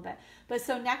track a little bit. But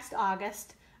so next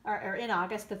August, or in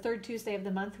August, the 3rd Tuesday of the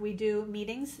month, we do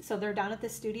meetings. So they're down at the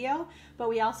studio, but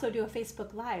we also do a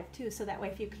Facebook Live too. So that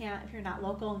way, if you're not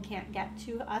local and can't get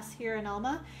to us here in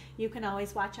Alma, you can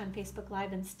always watch on Facebook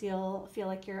Live and still feel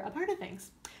like you're a part of things.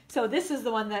 So this is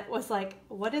the one that was like,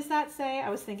 what does that say? I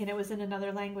was thinking it was in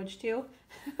another language too.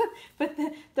 But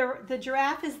the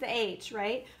giraffe is the H,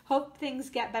 right? Hope things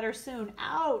get better soon.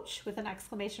 Ouch, with an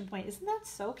exclamation point. Isn't that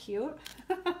so cute?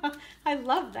 I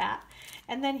love that.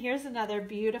 And then here's another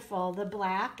beautiful, the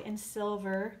black and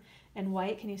silver and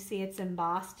white. Can you see it's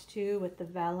embossed too with the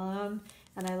vellum?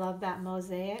 And I love that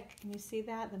mosaic. Can you see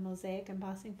that? The mosaic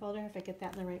embossing folder, if I get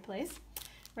that in the right place.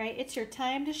 Right, it's your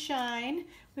time to shine.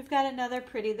 We've got another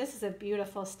pretty, this is a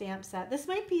beautiful stamp set. This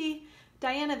might be,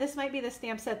 Diana, this might be the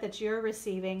stamp set that you're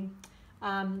receiving.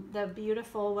 The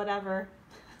beautiful whatever.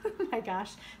 Oh my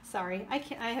gosh, sorry. I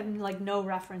have like no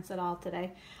reference at all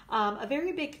today. A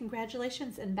very big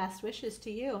congratulations and best wishes to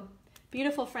you.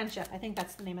 Beautiful friendship. I think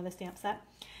that's the name of the stamp set.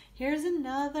 Here's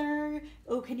another.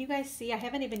 Oh, can you guys see? I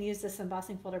haven't even used this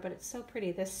embossing folder, but it's so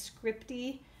pretty. This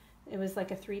scripty. It was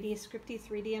like a 3D, scripty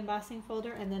 3D embossing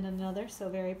folder, and then another. So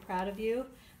very proud of you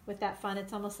with that fun.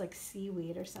 It's almost like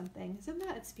seaweed or something. Isn't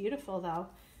that? It's beautiful though.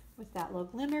 With that little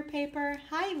glimmer paper.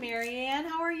 Hi, Marianne.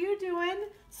 How are you doing?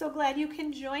 So glad you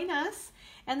can join us.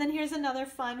 And then here's another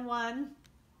fun one.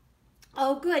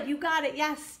 Oh, good. You got it.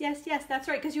 Yes, yes, yes. That's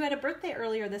right, because you had a birthday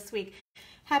earlier this week.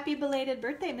 Happy belated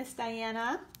birthday, Miss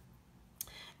Diana.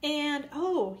 And,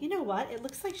 oh, you know what? It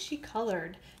looks like she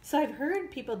colored. So I've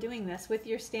heard people doing this with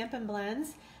your Stampin'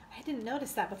 Blends. I didn't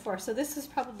notice that before. So this is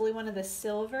probably one of the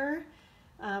silver,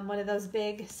 one of those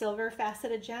big silver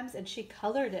faceted gems, and she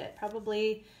colored it.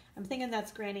 Probably, I'm thinking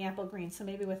that's Granny Apple Green. So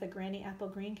maybe with a Granny Apple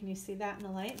Green, can you see that in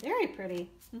the light? Very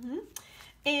pretty.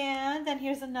 And then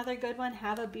here's another good one.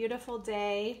 Have a beautiful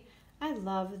day. I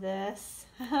love this.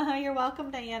 You're welcome,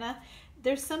 Diana.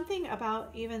 There's something about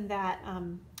even that,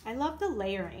 I love the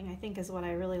layering, I think is what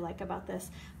I really like about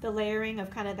this. The layering of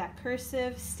kind of that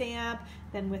cursive stamp,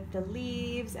 then with the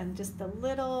leaves and just the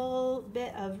little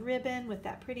bit of ribbon with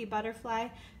that pretty butterfly.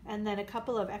 And then a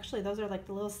couple of, actually those are like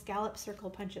the little scallop circle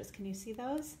punches. Can you see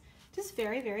those? Just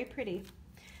very, very pretty.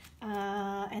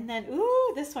 And then,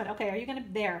 ooh, this one. Okay, are you gonna,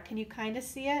 there, can you kind of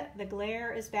see it? The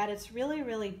glare is bad. It's really,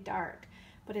 really dark,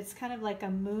 but it's kind of like a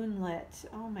moonlit.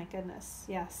 Oh my goodness.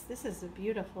 Yes, this is a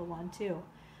beautiful one too.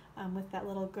 With that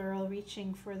little girl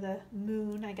reaching for the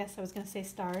moon. I guess I was going to say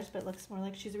stars, but it looks more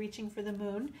like she's reaching for the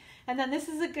moon. And then this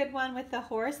is a good one with the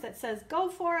horse that says, "Go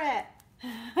for it."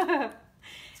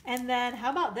 And then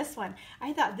how about this one?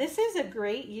 I thought this is a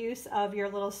great use of your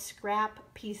little scrap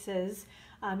pieces.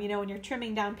 You know, when you're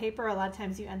trimming down paper, a lot of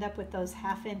times you end up with those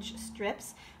 1/2-inch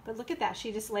strips. But look at that.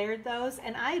 She just layered those.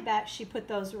 And I bet she put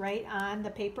those right on the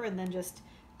paper and then just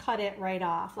cut it right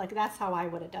off. Like that's how I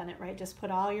would have done it, right? Just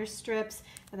put all your strips,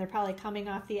 and they're probably coming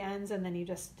off the ends, and then you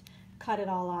just cut it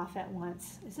all off at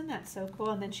once. Isn't that so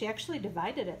cool? And then she actually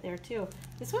divided it there too.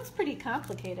 This one's pretty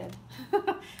complicated.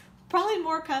 Probably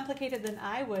more complicated than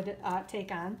I would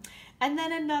take on. And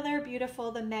then another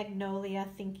beautiful, the Magnolia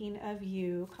Thinking of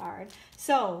You card.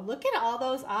 So look at all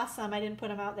those awesome, I didn't put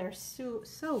them out there so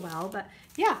well, but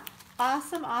yeah,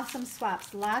 awesome, awesome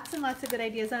swaps. Lots and lots of good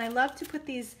ideas. And I love to put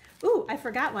these, ooh, I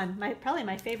forgot one, probably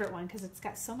my favorite one because it's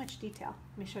got so much detail.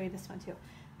 Let me show you this one too.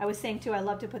 I was saying too, I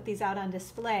love to put these out on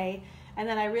display, and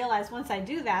then I realized once I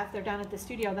do that, if they're down at the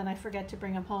studio, then I forget to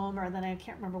bring them home, or then I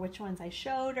can't remember which ones I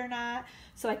showed or not.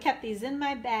 So I kept these in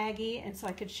my baggie, and so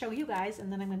I could show you guys,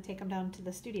 and then I'm going to take them down to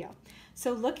the studio.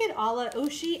 So look at all of, oh,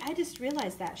 I just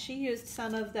realized that. She used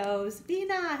some of those.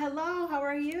 Vina, hello, how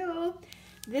are you?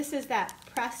 This is that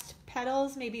pressed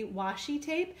petals, maybe washi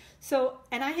tape. So,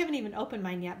 and I haven't even opened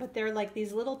mine yet, but they're like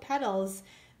these little petals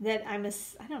that I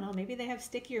don't know, maybe they have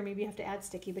sticky or maybe you have to add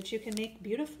sticky, but you can make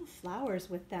beautiful flowers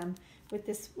with them with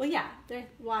this. Well, yeah, they're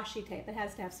washi tape. It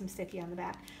has to have some sticky on the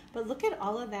back. But look at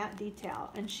all of that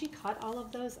detail. And she cut all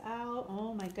of those out.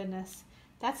 Oh my goodness.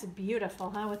 That's beautiful,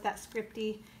 huh? With that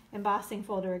scripty embossing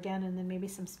folder again, and then maybe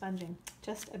some sponging.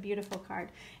 Just a beautiful card.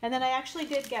 And then I actually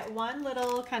did get one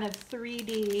little kind of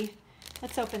 3D.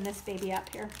 Let's open this baby up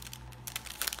here.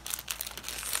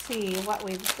 See what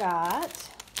we've got,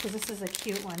 because this is a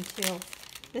cute one too.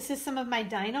 This is some of my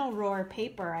Dino Roar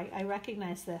paper. I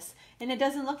recognize this. And it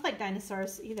doesn't look like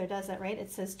dinosaurs either, does it, right? It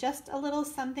says just a little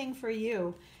something for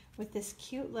you with this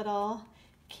cute little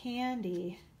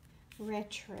candy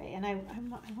tray. And I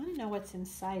want to know what's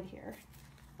inside here.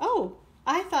 Oh,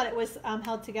 I thought it was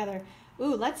held together.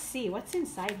 Ooh, let's see. What's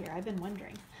inside here? I've been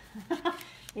wondering.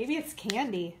 Maybe it's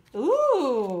candy.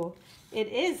 Ooh, it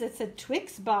is. It's a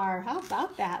Twix bar. How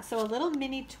about that? So a little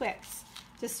mini Twix,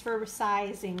 just for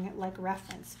sizing, like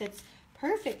reference. Fits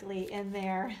perfectly in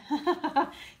there.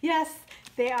 Yes,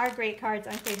 they are great cards,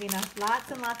 aren't they, Vina?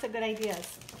 Lots and lots of good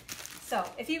ideas. So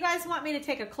if you guys want me to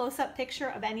take a close-up picture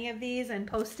of any of these and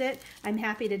post it, I'm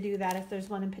happy to do that if there's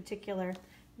one in particular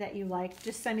that you like.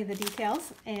 Just send me the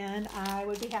details and I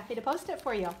would be happy to post it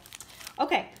for you.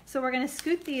 Okay, so we're going to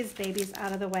scoot these babies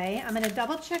out of the way. I'm going to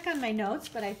double check on my notes,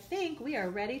 but I think we are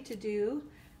ready to do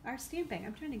our stamping.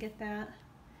 I'm trying to get that.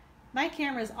 My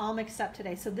camera is all mixed up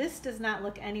today, so this does not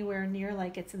look anywhere near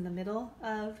like it's in the middle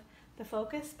of the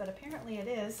focus, but apparently it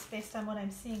is based on what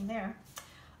I'm seeing there.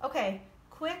 Okay,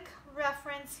 quick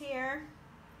reference here.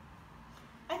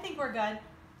 I think we're good.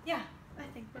 Yeah, I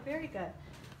think we're very good.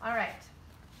 All right.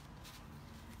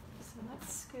 So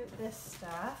let's scoot this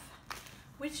stuff.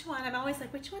 Which one? I'm always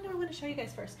like, which one do I want to show you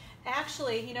guys first?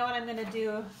 Actually, you know what I'm going to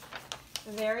do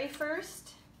very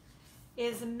first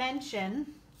is mention,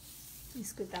 let me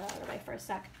scoot that out of the way for a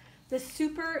sec, the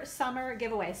Super Summer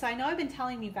Giveaway. So I know I've been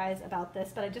telling you guys about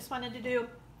this, but I just wanted to do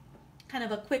kind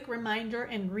of a quick reminder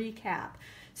and recap.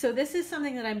 So this is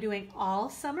something that I'm doing all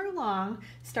summer long,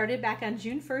 started back on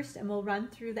June 1st and will run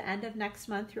through the end of next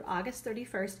month through August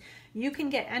 31st. You can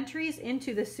get entries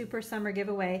into the Super Summer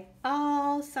Giveaway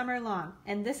all summer long,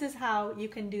 and this is how you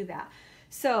can do that.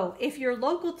 So if you're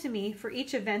local to me, for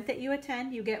each event that you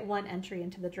attend, you get one entry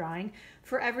into the drawing.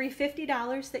 For every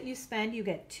 $50 that you spend, you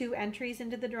get 2 entries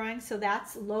into the drawing. So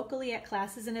that's locally at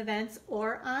classes and events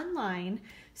or online.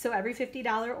 So every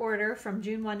 $50 order from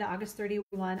June 1 to August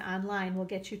 31 online will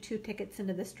get you 2 tickets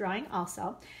into this drawing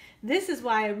also. This is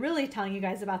why I'm really telling you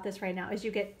guys about this right now, is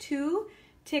you get 2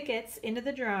 tickets into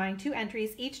the drawing, 2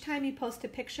 entries each time you post a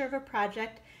picture of a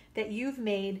project that you've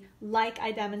made, like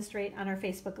I demonstrate on our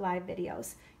Facebook Live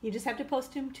videos. You just have to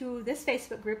post them to this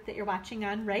Facebook group that you're watching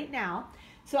on right now.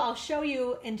 So I'll show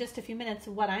you in just a few minutes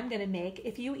what I'm gonna make.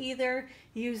 If you either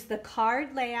use the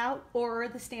card layout or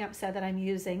the stamp set that I'm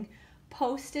using,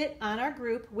 post it on our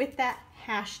group with that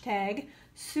hashtag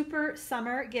Super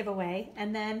Summer Giveaway,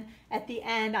 and then at the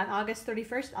end on August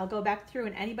 31st, I'll go back through,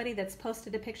 and anybody that's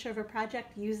posted a picture of a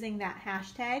project using that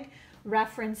hashtag,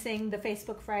 referencing the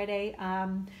Facebook Friday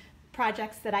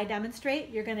projects that I demonstrate,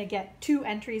 you're going to get 2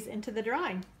 entries into the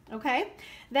drawing. Okay,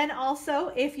 then also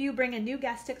if you bring a new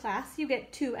guest to class, you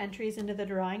get 2 entries into the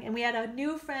drawing. And we had a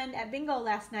new friend at bingo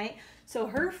last night, so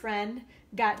her friend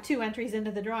got 2 entries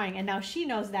into the drawing, and now she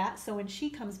knows that, so when she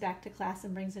comes back to class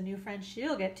and brings a new friend,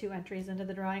 she'll get 2 entries into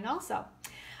the drawing also.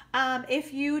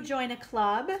 If you join a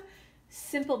club,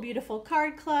 Simple Beautiful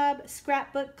Card Club,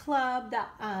 Scrapbook Club,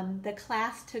 the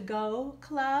Class to Go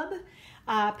Club,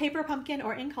 Paper Pumpkin,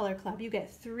 or In Color Club, you get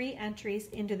 3 entries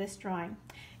into this drawing.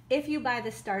 If you buy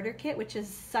the starter kit, which is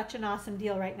such an awesome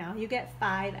deal right now, you get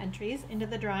 5 entries into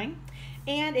the drawing.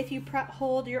 And if you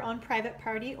hold your own private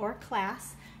party or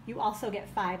class, you also get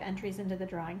 5 entries into the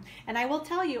drawing. And I will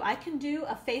tell you, I can do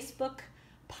a Facebook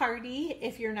party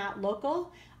if you're not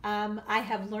local. I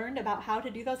have learned about how to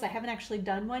do those. I haven't actually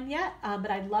done one yet,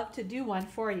 but I'd love to do one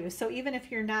for you. So even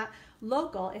if you're not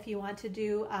local, if you want to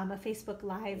do a Facebook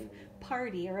Live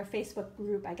party, or a Facebook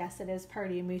group, I guess it is,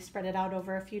 party, and we spread it out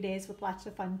over a few days with lots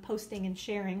of fun posting and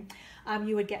sharing,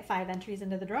 you would get 5 entries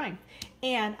into the drawing.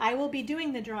 And I will be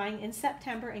doing the drawing in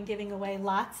September and giving away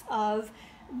lots of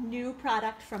new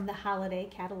product from the holiday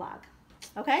catalog.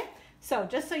 Okay, so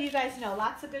just so you guys know,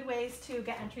 lots of good ways to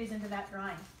get entries into that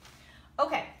drawing.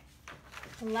 Okay,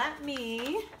 let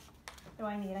me, what do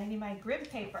I need? I need my grid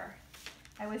paper.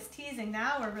 I was teasing,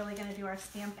 now we're really going to do our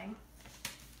stamping.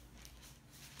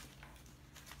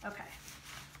 Okay,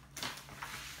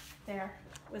 there,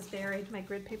 was buried. My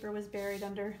grid paper was buried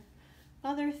under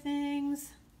other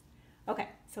things. Okay,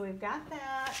 so we've got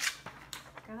that,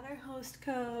 got our host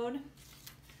code.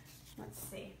 Let's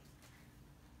see.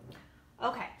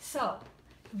 Okay, so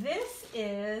this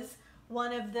is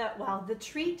one of the, well, the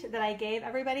treat that I gave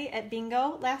everybody at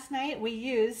bingo last night. We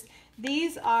used,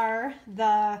 these are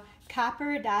the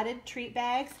copper dotted treat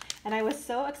bags, and I was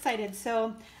so excited.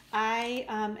 So I,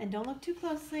 and don't look too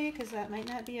closely because that might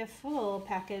not be a full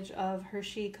package of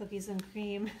Hershey cookies and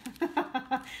cream.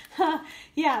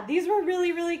 Yeah, these were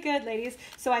really, really good, ladies.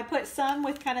 So I put some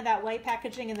with kind of that white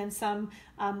packaging and then some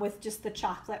with just the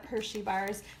chocolate Hershey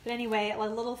bars. But anyway, a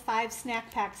little 5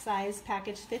 snack pack size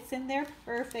package fits in there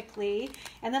perfectly.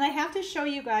 And then I have to show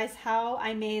you guys how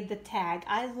I made the tag.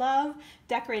 I love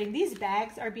decorating. These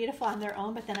bags are beautiful on their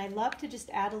own, but then I love to just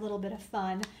add a little bit of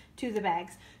fun to the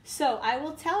bags. So I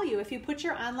will tell you, if you put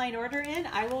your online order in,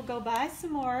 I will go buy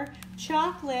some more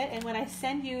chocolate, and when I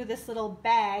send you this little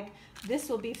bag, this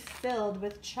will be filled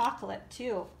with chocolate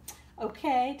too.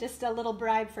 Okay, just a little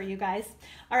bribe for you guys.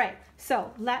 All right, so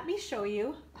let me show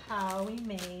you how we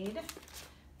made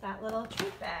that little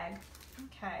treat bag.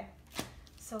 Okay,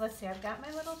 so let's see, I've got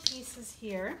my little pieces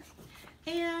here,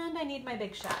 and I need my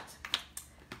Big Shot.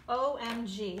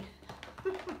 OMG.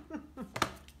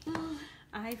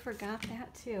 I forgot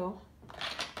that too.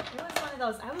 It was one of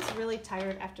those, I was really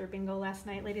tired after bingo last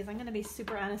night, ladies. I'm gonna be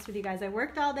super honest with you guys. I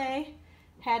worked all day,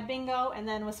 had bingo, and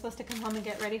then was supposed to come home and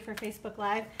get ready for Facebook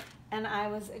Live, and I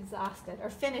was exhausted, or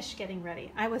finished getting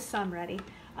ready. I was some ready.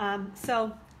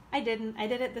 So I didn't. I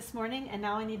did it this morning, and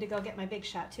now I need to go get my Big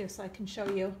Shot too, so I can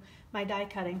show you my die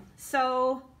cutting.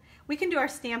 So we can do our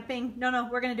stamping. No,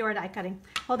 we're gonna do our die cutting.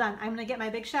 Hold on, I'm gonna get my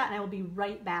Big Shot, and I will be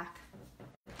right back.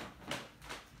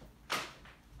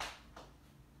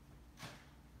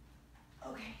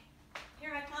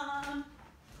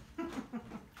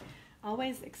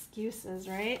 Always excuses,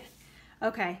 right?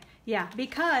 Okay, yeah,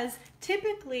 because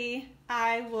typically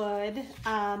I would,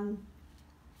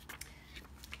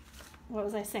 what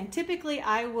was I saying? Typically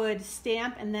I would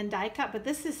stamp and then die cut, but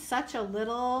this is such a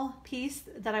little piece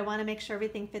that I want to make sure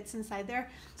everything fits inside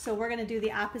there. So we're going to do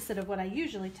the opposite of what I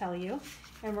usually tell you,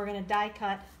 and we're going to die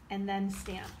cut and then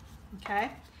stamp,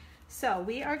 okay? So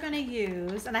we are going to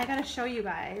use, and I got to show you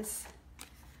guys,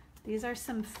 these are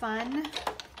some fun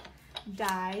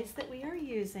dies that we are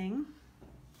using.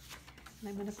 And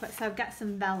I'm going to put, so I've got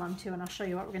some vellum too, and I'll show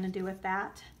you what we're going to do with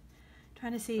that.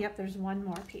 Trying to see, yep, there's one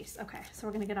more piece. Okay, so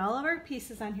we're going to get all of our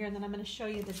pieces on here, and then I'm going to show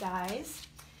you the dies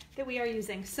that we are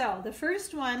using. So the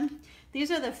first one, these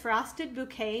are the Frosted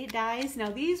Bouquet dies. Now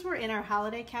these were in our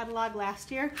holiday catalog last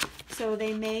year, so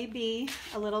they may be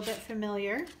a little bit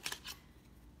familiar.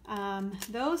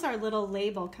 Those are little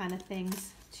label kind of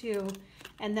things too.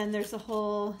 And then there's a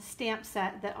whole stamp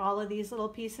set that all of these little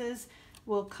pieces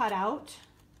will cut out.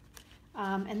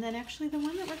 And then actually the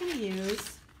one that we're going to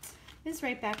use is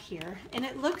right back here. And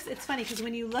it looks, it's funny because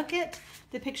when you look at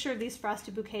the picture of these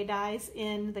Frosted Bouquet dies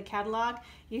in the catalog,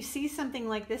 you see something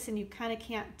like this and you kind of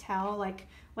can't tell. Like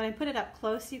when I put it up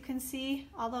close, you can see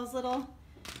all those little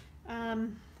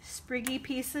spriggy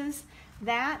pieces.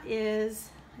 That is,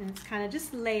 and it's kind of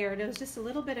just layered. It was just a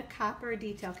little bit of copper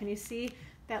detail. Can you see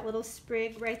that little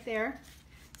sprig right there?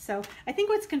 So I think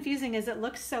what's confusing is it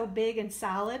looks so big and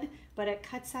solid, but it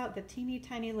cuts out the teeny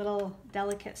tiny little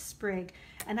delicate sprig.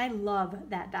 And I love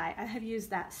that die. I have used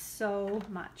that so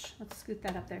much. Let's scoot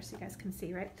that up there so you guys can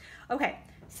see, right? Okay,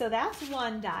 so that's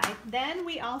one die. Then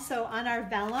we also, on our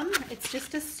vellum, it's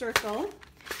just a circle.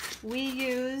 We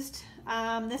used,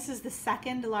 this is the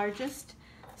second largest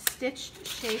stitched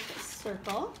shape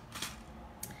circle.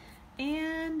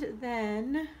 And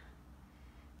then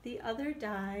the other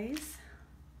dies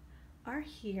are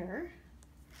here.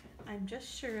 I'm just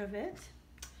sure of it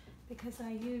because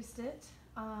I used it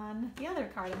on the other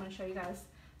card I'm going to show you guys.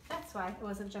 That's why it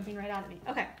wasn't jumping right out at me.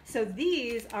 Okay, so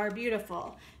these are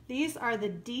beautiful. These are the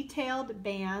detailed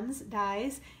bands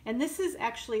dies, and this is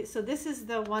actually, so this is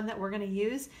the one that we're going to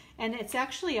use, and it's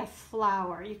actually a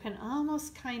flower. You can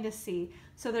almost kind of see.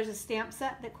 So there's a stamp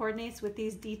set that coordinates with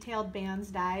these detailed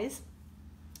bands dies,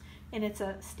 and it's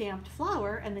a stamped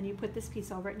flower, and then you put this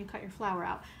piece over it and you cut your flower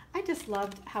out. I just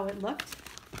loved how it looked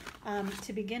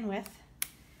to begin with.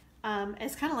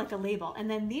 It's kind of like a label. And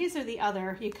then these are the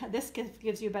other, this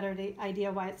gives you a better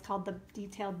idea why it's called the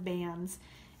detailed bands.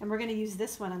 And we're going to use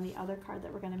this one on the other card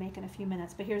that we're going to make in a few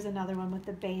minutes. But here's another one with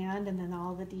the band and then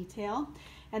all the detail.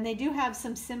 And they do have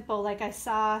some simple, like I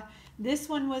saw, this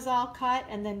one was all cut,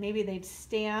 and then maybe they'd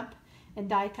stamp and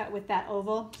die cut with that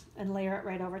oval and layer it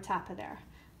right over top of there.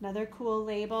 Another cool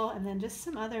label, and then just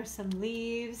some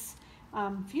leaves,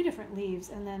 a few different leaves,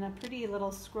 and then a pretty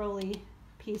little scrolly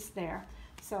piece there.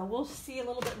 So we'll see a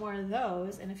little bit more of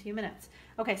those in a few minutes.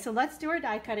 Okay, so let's do our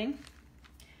die cutting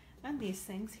on these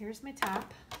things. Here's my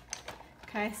top.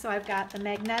 Okay, so I've got the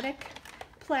magnetic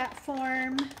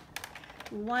platform,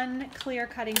 one clear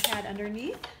cutting pad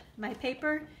underneath, my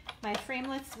paper, my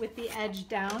framelits with the edge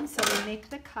down so they make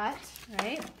the cut,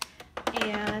 right?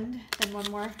 And then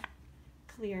one more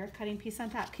clear cutting piece on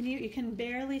top. You can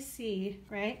barely see,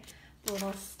 right? The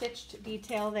little stitched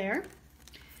detail there.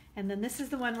 And then this is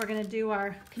the one we're gonna do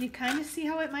our, can you kind of see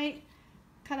how it might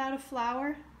cut out a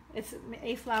flower? It's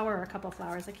a flower or a couple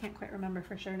flowers. I can't quite remember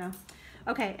for sure now.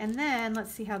 Okay, and then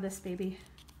let's see how this baby,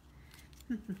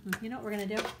 you know what we're gonna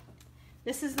do?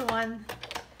 This is the one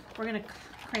we're gonna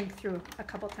crank through a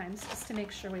couple times just to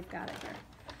make sure we've got it here.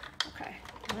 Okay,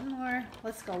 one more.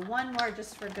 Let's go one more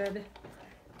just for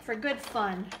good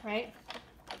fun, right?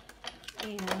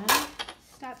 And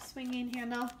stop swinging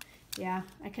handle. Yeah,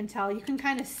 I can tell. You can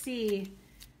kind of see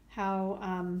how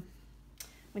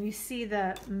when you see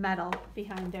the metal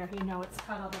behind there, you know it's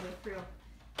cut all the way through.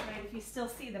 Right? If you still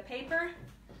see the paper,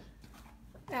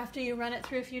 after you run it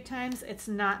through a few times, it's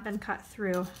not been cut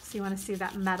through. So you want to see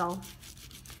that metal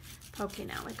poking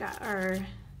out. We've got our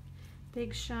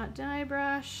Big Shot die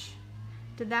brush.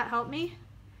 Did that help me?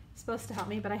 It's supposed to help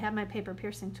me, but I have my paper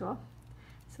piercing tool.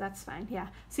 So that's fine, yeah.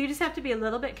 So you just have to be a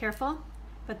little bit careful.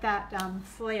 But that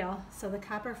foil, so the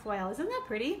copper foil, isn't that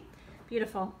pretty?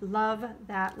 Beautiful. Love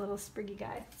that little spriggy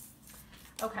guy.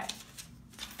 Okay.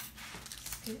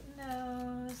 Scooting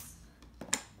those.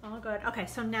 All good. Okay,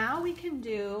 so now we can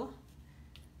do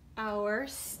our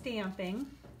stamping.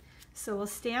 So we'll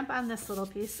stamp on this little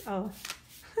piece. Oh,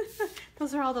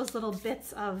 those are all those little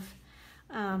bits of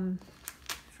from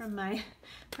my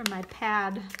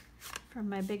pad, from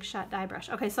my Big Shot die brush.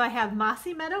 Okay, so I have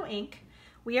Mossy Meadow ink.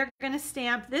 We are going to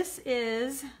stamp. This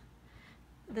is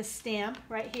the stamp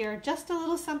right here. Just a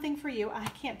little something for you. I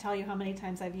can't tell you how many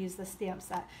times I've used the stamp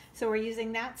set. So we're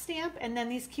using that stamp and then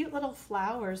these cute little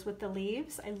flowers with the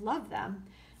leaves. I love them.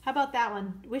 How about that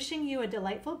one? Wishing you a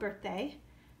delightful birthday.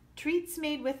 Treats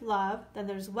made with love. Then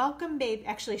there's welcome baby.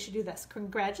 Actually, I should do this.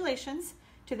 Congratulations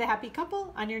to the happy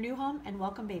couple on your new home and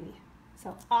welcome baby.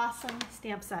 So awesome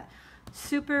stamp set.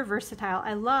 Super versatile.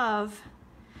 I love,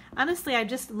 honestly, I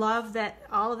just love that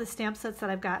all of the stamp sets that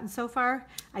I've gotten so far,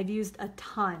 I've used a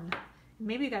ton.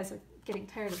 Maybe you guys are getting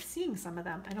tired of seeing some of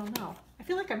them. I don't know. I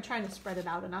feel like I'm trying to spread it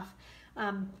out enough.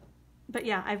 But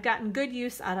yeah, I've gotten good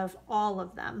use out of all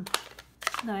of them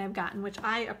that I've gotten, which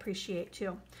I appreciate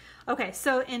too. Okay,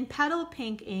 so in Petal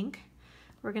Pink ink,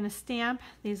 we're gonna stamp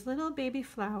these little baby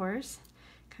flowers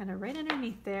kind of right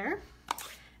underneath there.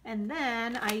 And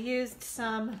then I used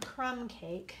some crumb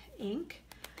cake ink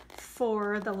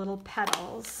for the little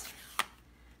petals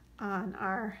on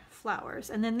our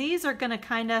flowers. And then these are gonna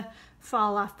kind of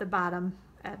fall off the bottom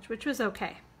edge, which was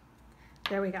okay.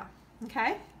 There we go,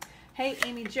 okay? Hey,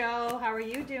 Amy Jo, how are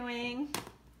you doing?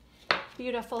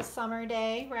 Beautiful summer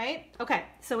day, right? Okay,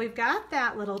 so we've got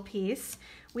that little piece.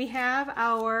 We have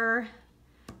our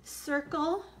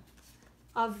circle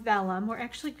of vellum. We're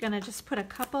actually gonna just put a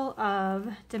couple of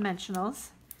dimensionals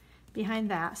behind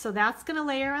that. So that's gonna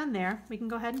layer on there. We can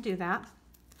go ahead and do that,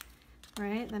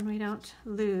 right? Then we don't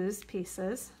lose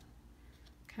pieces.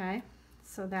 Okay,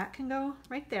 so that can go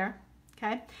right there,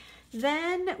 okay?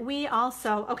 Then we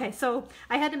also, okay, so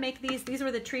I had to make these. These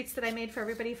were the treats that I made for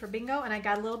everybody for bingo, and I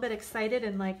got a little bit excited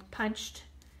and like punched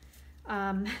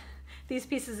these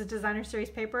pieces of designer series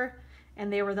paper,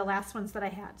 and they were the last ones that I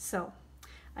had. So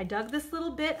I dug this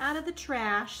little bit out of the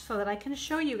trash so that I can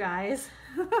show you guys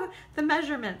the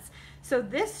measurements. So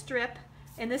this strip,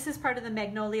 and this is part of the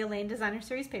Magnolia Lane Designer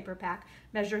Series paper pack,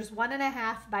 measures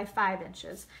 1.5 by 5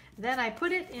 inches. Then I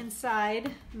put it inside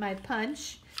my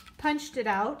punch, punched it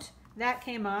out, that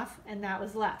came off, and that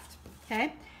was left,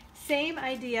 okay? Same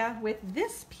idea with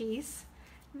this piece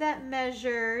that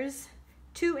measures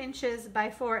 2 inches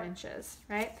by 4 inches,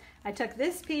 right? I took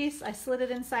this piece, I slid it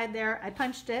inside there, I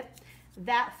punched it,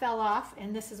 that fell off,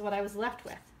 and this is what I was left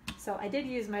with. So I did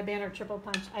use my banner triple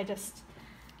punch, I just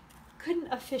couldn't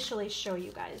officially show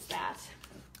you guys that.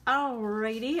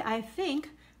 Alrighty, I think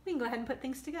we can go ahead and put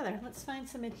things together. Let's find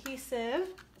some adhesive.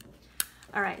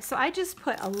 All right, so I just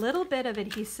put a little bit of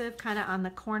adhesive kind of on the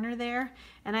corner there,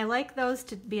 and I like those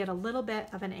to be at a little bit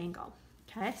of an angle.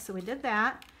 Okay, so we did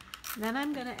that. Then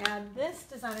I'm gonna add this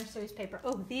designer series paper.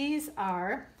 Oh, these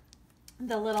are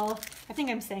the little, I think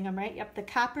I'm saying them right, yep, the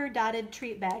copper dotted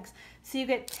treat bags. So you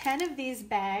get 10 of these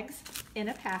bags in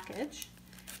a package.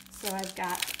 So I've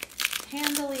got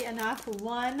handily enough,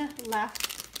 one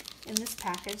left in this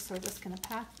package, so we're just gonna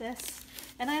pop this.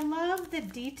 And I love the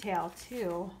detail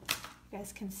too. You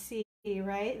guys can see,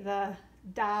 right? The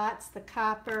dots, the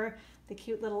copper, the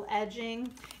cute little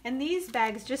edging. And these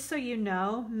bags, just so you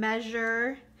know,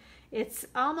 measure It's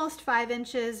almost 5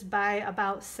 inches by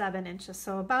about 7 inches,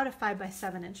 so about a 5 by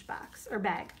 7 inch box or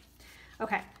bag.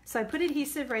 Okay, so I put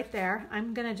adhesive right there.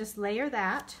 I'm gonna just layer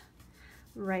that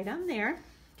right on there,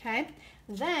 okay?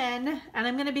 Then, and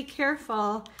I'm gonna be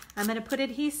careful, I'm gonna put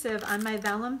adhesive on my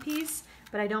vellum piece,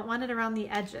 but I don't want it around the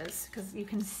edges because you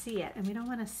can see it and we don't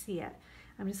wanna see it.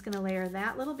 I'm just gonna layer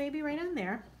that little baby right on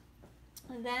there.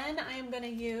 And then I'm gonna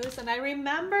use, and I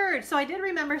remembered, so I did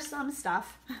remember some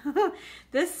stuff.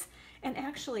 This, and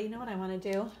actually, you know what I wanna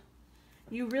do?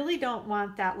 You really don't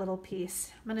want that little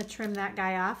piece. I'm gonna trim that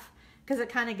guy off because it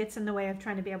kind of gets in the way of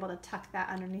trying to be able to tuck that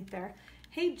underneath there.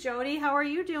 Hey Jody, how are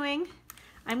you doing?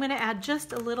 I'm gonna add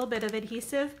just a little bit of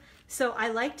adhesive. So I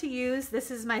like to use,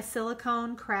 this is my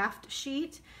silicone craft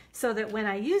sheet, so that when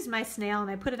I use my snail and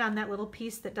I put it on that little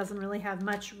piece that doesn't really have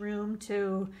much room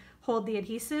to hold the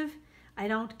adhesive, I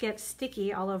don't get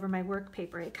sticky all over my work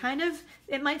paper.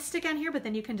 It might stick on here, but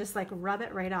then you can just like rub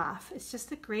it right off. It's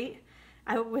just a great,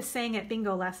 I was saying at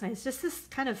bingo last night, it's just this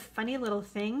kind of funny little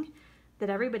thing that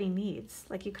everybody needs.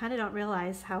 Like you kind of don't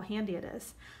realize how handy it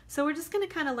is. So we're just gonna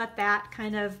kind of let that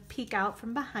kind of peek out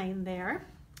from behind there,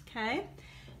 okay?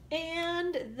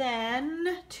 And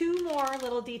then 2 more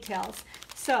little details.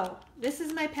 So this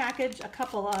is my package, a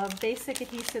couple of basic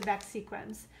adhesive back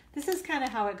sequins. This is kind of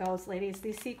how it goes, ladies.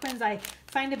 These sequins, I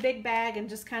find a big bag and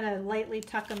just kind of lightly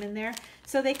tuck them in there.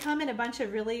 So they come in a bunch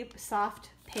of really soft,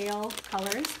 pale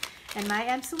colors. And my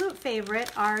absolute favorite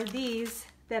are these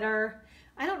that are,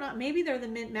 I don't know, maybe they're the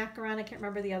mint macaron. I can't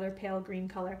remember the other pale green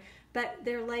color, but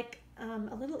they're like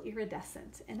a little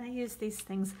iridescent. And I use these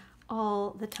things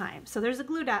all the time. So there's a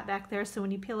glue dot back there. So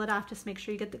when you peel it off, just make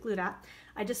sure you get the glue dot.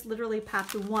 I just literally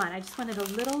popped one. I just wanted a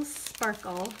little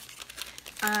sparkle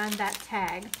on that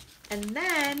tag. And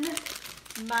then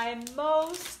my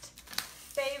most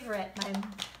favorite,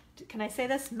 can I say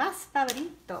this? Más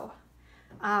favorito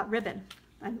ribbon.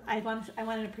 I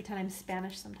wanted to pretend I'm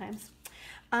Spanish sometimes.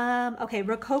 Okay,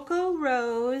 Rococo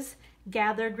Rose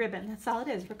gathered ribbon. That's all it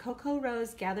is, Rococo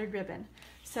Rose gathered ribbon.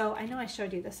 So I know I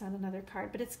showed you this on another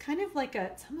card, but it's kind of like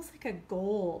it's almost like a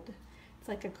gold. It's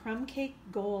like a crumb cake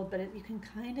gold, but you can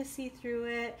kind of see through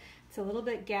it. It's a little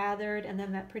bit gathered, and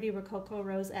then that pretty Rococo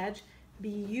Rose edge.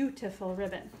 Beautiful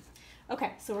ribbon.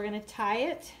 Okay, so we're gonna tie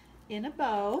it in a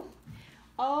bow.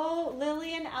 Oh,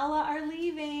 Lily and Ella are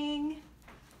leaving.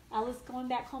 Ella's going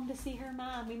back home to see her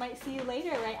mom. We might see you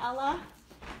later, right, Ella?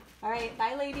 All right,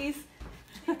 bye, ladies.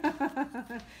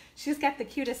 She's got the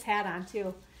cutest hat on,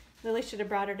 too. Lily should have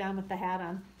brought her down with the hat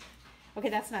on. Okay,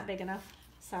 that's not big enough.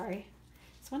 Sorry.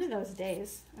 It's one of those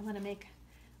days. I want to make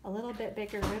a little bit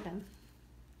bigger ribbon.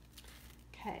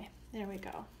 Okay, there we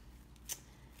go.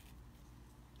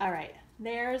 All right,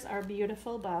 there's our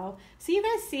beautiful bow. So you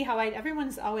guys see how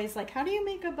everyone's always like, how do you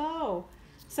make a bow?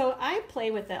 So I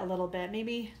play with it a little bit,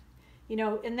 maybe, you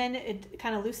know, and then it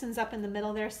kind of loosens up in the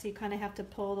middle there, so you kind of have to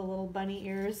pull the little bunny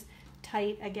ears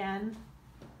tight again.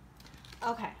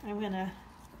 Okay, I'm gonna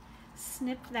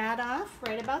snip that off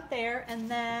right about there, and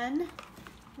then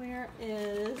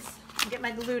get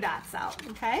my glue dots out,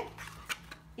 okay?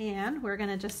 And we're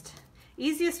gonna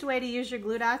easiest way to use your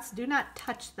glue dots, do not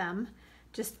touch them.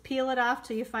 Just peel it off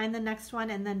till you find the next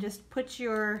one, and then just put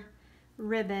your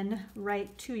ribbon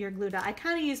right to your glue dot. I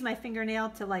kind of use my fingernail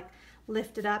to like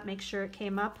lift it up, make sure it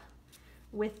came up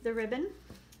with the ribbon.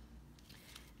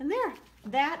 And there,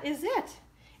 that is it.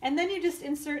 And then you just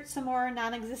insert some more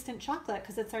non-existent chocolate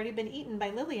because it's already been eaten by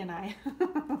Lily and I.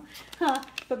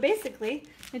 But basically,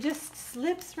 it just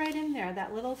slips right in there,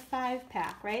 that little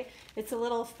 5-pack, right? It's a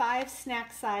little 5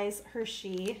 snack size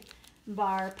Hershey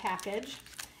bar package.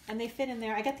 And they fit in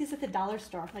there. I got these at the dollar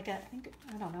store, like I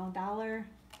don't know, dollar,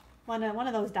 one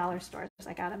of those dollar stores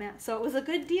I got them at. So it was a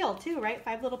good deal too, right?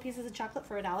 5 little pieces of chocolate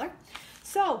for $1.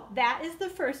 So that is the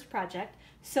first project.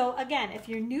 So again, if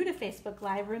you're new to Facebook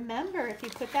Live, remember if you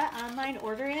put that online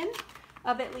order in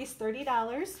of at least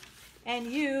 $30 and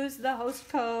use the host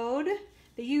code,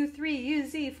 the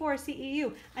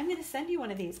U3UZ4CEU, I'm going to send you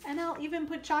one of these, and I'll even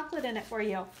put chocolate in it for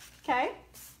you. Okay?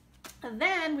 And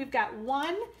then we've got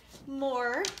one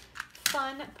more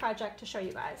fun project to show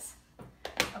you guys.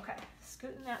 Okay,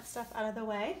 scooting that stuff out of the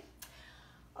way.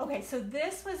 Okay, so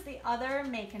this was the other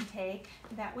make and take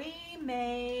that we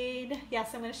made.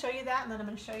 Yes, I'm going to show you that, and then I'm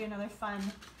going to show you another fun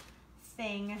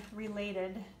thing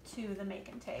related to the make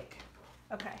and take.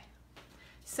 Okay,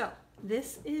 so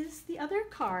this is the other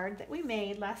card that we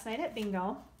made last night at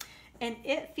bingo, and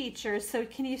it features, so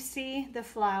can you see the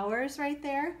flowers right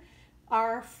there?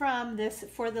 Are from this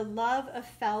For the Love of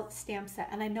Felt stamp set.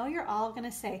 And I know you're all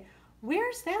gonna say,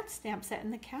 where's that stamp set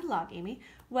in the catalog, Amy?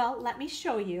 Well, let me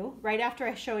show you. Right after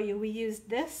I show you, we used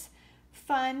this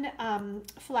fun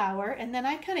flower, and then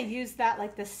I kind of use that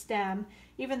like the stem,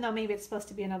 even though maybe it's supposed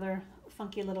to be another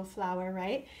funky little flower,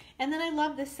 right? And then I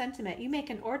love this sentiment, you make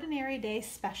an ordinary day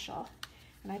special.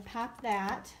 And I pop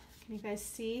that. Can you guys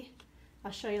see?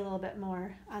 I'll show you a little bit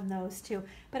more on those too.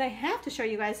 But I have to show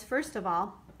you guys first of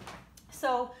all.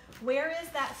 So where is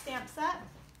that stamp set?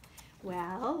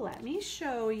 Well, let me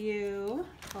show you.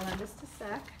 Hold on just a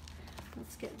sec.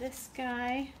 Let's get this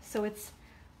guy. So it's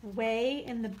way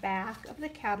in the back of the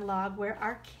catalog where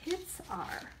our kits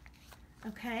are.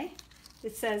 Okay?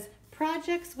 It says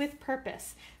projects with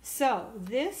purpose. So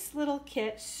this little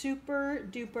kit, super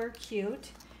duper cute,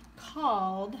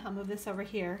 called, I'll move this over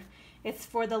here. It's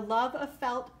for the Love of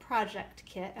Felt project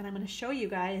kit, and I'm going to show you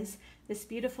guys this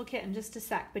beautiful kit in just a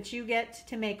sec. But you get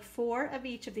to make 4 of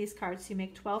each of these cards. So you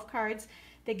make 12 cards.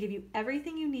 They give you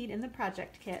everything you need in the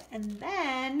project kit, and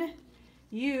then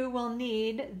you will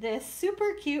need this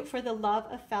super cute for the Love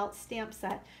of Felt stamp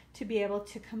set to be able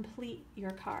to complete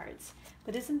your cards.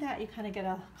 But isn't that, you kind of get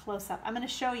a close-up. I'm going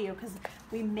to show you because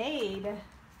we made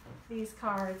these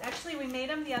cards. Actually, we made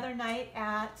them the other night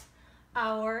at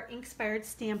our Inkspired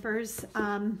Stampers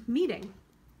meeting.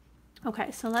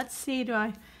 Okay, so let's see, do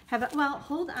I have it? Well,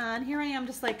 hold on. Here I am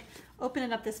just like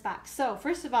opening up this box. So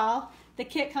first of all, the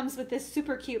kit comes with this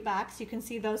super cute box. You can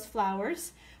see those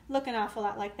flowers. Look an awful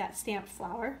lot like that stamped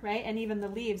flower, right? And even the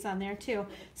leaves on there too.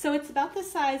 So it's about the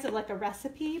size of like a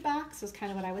recipe box was kind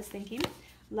of what I was thinking.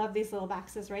 Love these little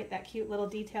boxes, right? That cute little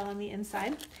detail on the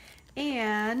inside.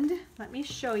 And let me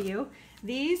show you.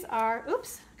 These are,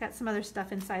 oops, got some other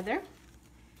stuff inside there.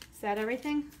 Is that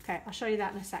everything? Okay, I'll show you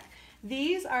that in a sec.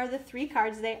 These are the 3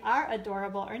 cards. They are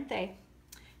adorable, aren't they?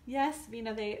 Yes,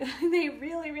 Vina, they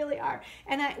really, really are.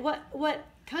 And what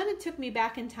kind of took me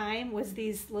back in time was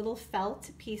these little felt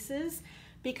pieces,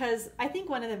 because I think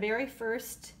one of the very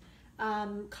first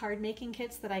card making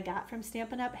kits that I got from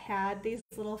Stampin' Up! Had these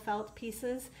little felt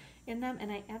pieces in them,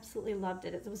 and I absolutely loved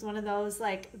it. It was one of those,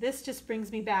 like, this just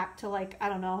brings me back to, like, I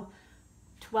don't know,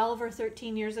 12 or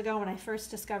 13 years ago when I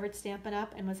first discovered Stampin'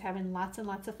 Up! And was having lots and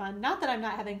lots of fun. Not that I'm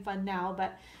not having fun now,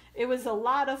 but it was a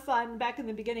lot of fun back in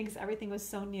the beginning because everything was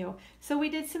so new. So we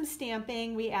did some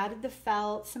stamping, we added the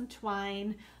felt, some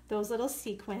twine, those little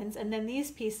sequins, and then these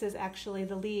pieces, actually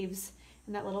the leaves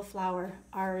and that little flower,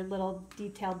 are little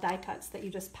detailed die cuts that you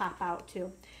just pop out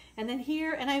too. And then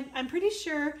here, and I'm pretty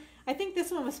sure, I think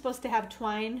this one was supposed to have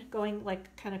twine going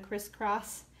like kind of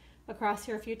crisscross across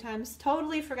here a few times.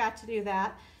 Totally forgot to do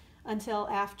that until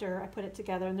after I put it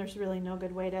together, and there's really no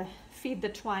good way to feed the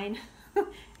twine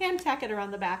and tack it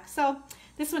around the back. So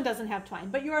this one doesn't have twine,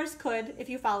 but yours could if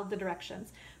you followed the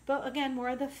directions. But again, more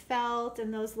of the felt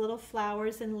and those little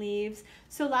flowers and leaves.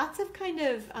 So lots of kind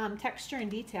of texture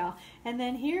and detail. And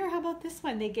then here, how about this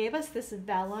one? They gave us this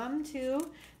vellum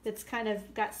too that's kind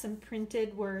of got some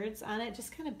printed words on it,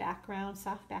 just kind of background,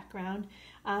 soft background.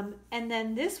 And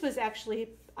then this was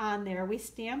actually on there. We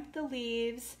stamped the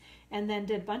leaves and then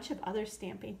did a bunch of other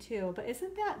stamping too. But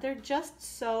isn't that, they're just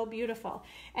so beautiful.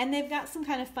 And they've got some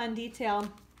kind of fun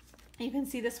detail. You can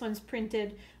see this one's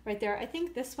printed right there. I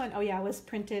think this one, oh yeah, was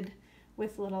printed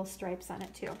with little stripes on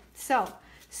it too. So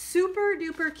super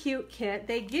duper cute kit.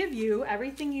 They give you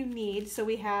everything you need. So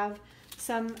we have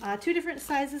some 2 different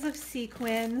sizes of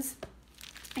sequins.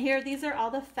 Here, these are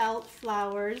all the felt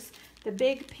flowers. The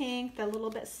big pink, the little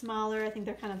bit smaller, I think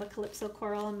they're kind of a calypso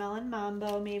coral and melon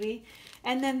mambo maybe.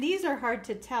 And then these are hard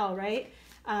to tell, right,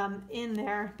 in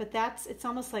there, but it's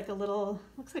almost like a little,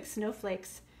 looks like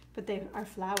snowflakes, but they are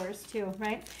flowers too,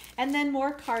 right? And then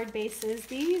more card bases.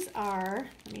 These are,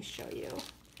 let me show you.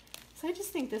 So I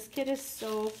just think this kit is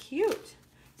so cute.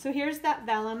 So here's that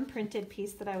vellum printed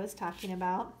piece that I was talking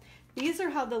about. These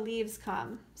are how the leaves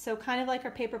come. So kind of like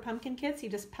our paper pumpkin kits, you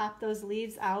just pop those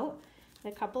leaves out. A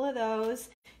couple of those.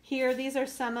 Here, these are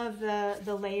some of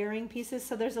the layering pieces.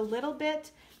 So there's a little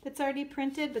bit that's already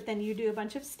printed, but then you do a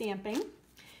bunch of stamping.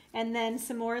 And then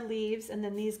some more leaves, and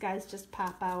then these guys just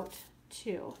pop out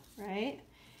too, right?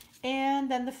 And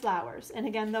then the flowers. And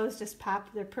again, those just pop,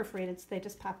 they're perforated, so they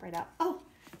just pop right out. Oh,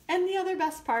 and the other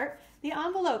best part, the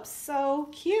envelopes. So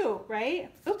cute, right?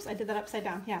 Oops, I did that upside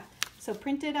down, yeah. So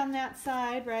printed on that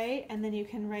side, right? And then you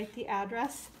can write the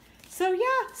address. So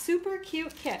yeah, super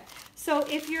cute kit. So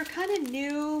if you're kind of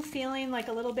new, feeling like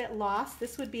a little bit lost,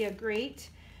 this would be a great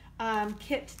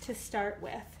kit to start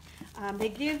with. They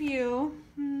give you,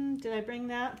 did I bring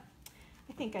that?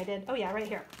 I think I did. Oh yeah, right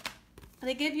here.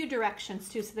 They give you directions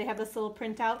too, so they have this little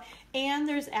printout, and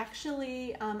there's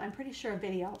actually, I'm pretty sure, a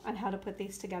video on how to put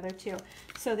these together too.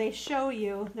 So they show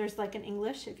you, there's like an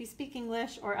English if you speak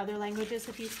English, or other languages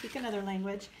if you speak another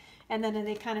language, and then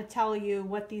they kind of tell you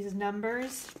what these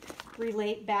numbers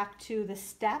relate back to the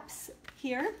steps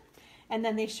here. And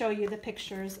then they show you the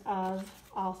pictures of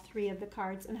all 3 of the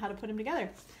cards and how to put them together.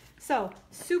 So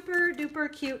super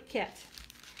duper cute kit.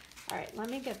 All right, let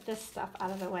me get this stuff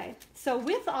out of the way. So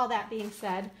with all that being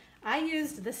said, I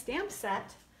used the stamp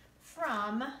set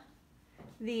from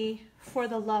the For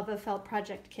the Love of Felt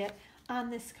project kit on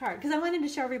this card because I wanted to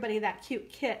show everybody that cute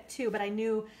kit too, but I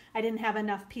knew I didn't have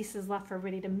enough pieces left for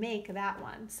everybody to make that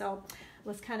one. So it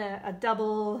was kind of a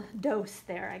double dose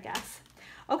there, I guess.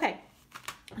 Okay,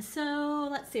 so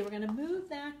let's see, we're gonna move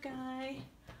that guy.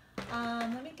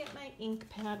 Let me get my ink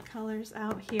pad colors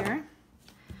out here.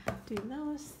 Do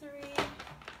those 3.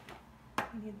 I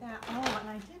need that. Oh, and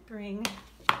I did bring,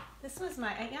 this was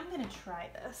my, I am gonna try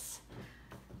this.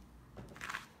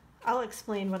 I'll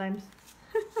explain what I'm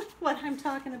what I'm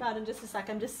talking about in just a sec.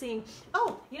 I'm just seeing,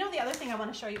 oh, you know the other thing I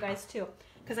want to show you guys too,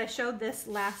 because I showed this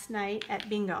last night at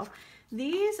bingo.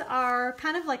 These are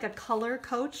kind of like a color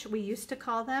coach, we used to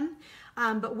call them,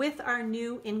 but with our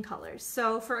new in colors.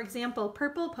 So for example,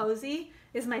 Purple Posy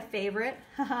is my favorite.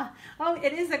 Oh,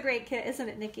 it is a great kit, isn't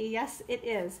it, Nikki? Yes, it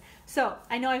is. So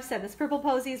I know I've said this, Purple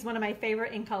Posy is one of my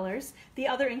favorite in colors. The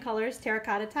other in colors,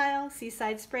 Terracotta Tile,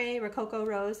 Seaside Spray, Rococo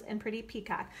Rose, and Pretty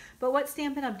Peacock. But what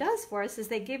Stampin' Up! Does for us is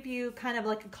they give you kind of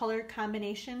like a color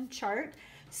combination chart.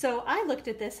 So I looked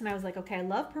at this and I was like, okay, I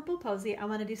love Purple Posy. I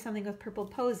want to do something with Purple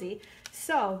Posy.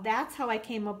 So that's how I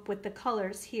came up with the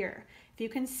colors here. If you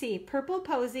can see, Purple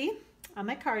Posy on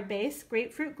my card base,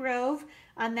 Grapefruit Grove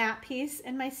on that piece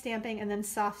in my stamping, and then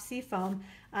Soft Seafoam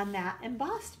on that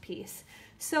embossed piece.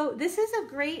 So this is a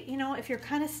great, you know, if you're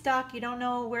kind of stuck, you don't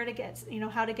know where to get, you know,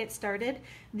 how to get started,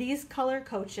 these color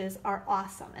coaches are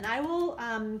awesome. And I will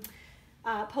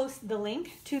post the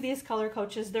link to these color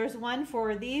coaches. There's one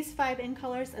for these 5 in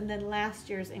colors and then last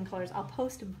year's in colors. I'll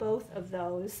post both of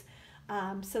those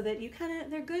so that you kind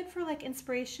of, they're good for like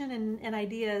inspiration and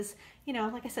ideas. You know,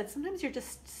 like I said, sometimes you're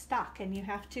just stuck and you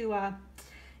have to,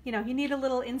 you know, you need a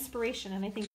little inspiration, and I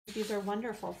think these are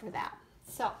wonderful for that.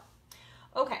 So,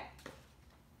 okay,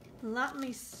 let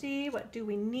me see, what do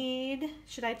we need?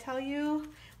 Should I tell you?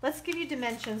 Let's give you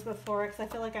dimensions before, because I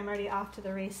feel like I'm already off to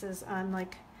the races on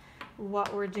like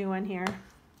what we're doing here.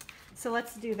 So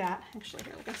let's do that. Actually,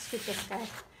 here, we're gonna scoot this guy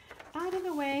out of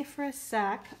the way for a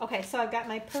sec. Okay, so I've got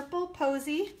my Purple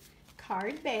Posy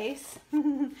card base.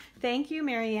 Thank you,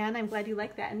 Marianne. I'm glad you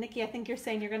like that. And Nikki, I think you're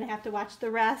saying you're gonna have to watch the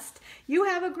rest. You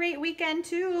have a great weekend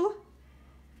too.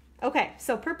 Okay,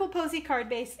 so Purple Posy card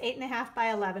base, 8.5 by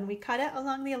 11. We cut it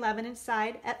along the 11-inch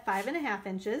side at 5.5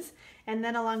 inches, and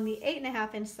then along the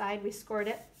 8.5-inch side, we scored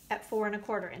it at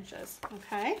 4.25 inches.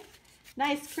 Okay,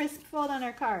 nice crisp fold on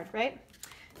our card, right?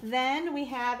 Then we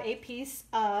have a piece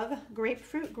of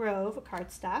Grapefruit Grove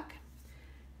cardstock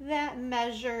that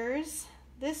measures,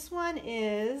 this one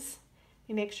is,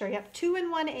 you make sure you have 2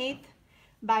 1/8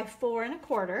 by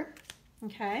 4.25,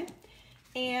 okay?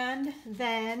 And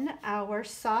then our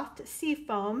soft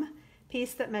seafoam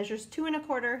piece that measures 2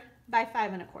 1/4 by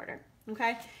 5.25,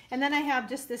 okay? And then I have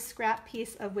just this scrap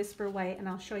piece of Whisper White, and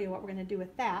I'll show you what we're gonna do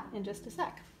with that in just a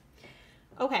sec.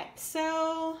 Okay,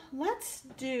 so let's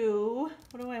do,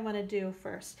 what do I want to do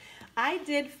first? I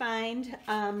did find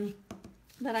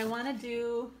that I want to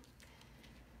do,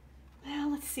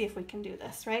 well, let's see if we can do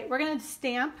this, right? We're going to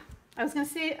stamp. I was going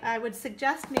to say I would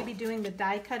suggest maybe doing the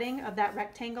die cutting of that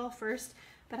rectangle first,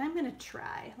 but I'm going to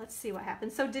try. Let's see what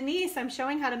happens. So Denise, I'm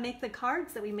showing how to make the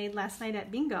cards that we made last night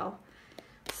at bingo.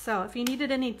 So if you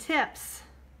needed any tips,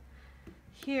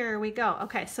 here we go.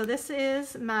 Okay, so this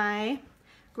is my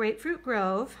Grapefruit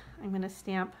Grove. I'm going to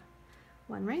stamp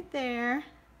one right there,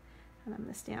 and I'm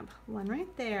going to stamp one right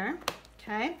there,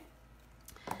 okay?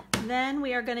 Then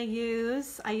we are going to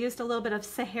use, I used a little bit of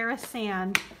Sahara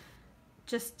sand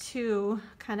just to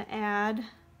kind of add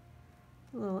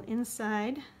a little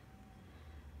inside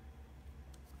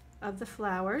of the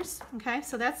flowers, okay?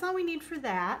 So that's all we need for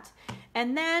that.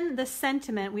 And then the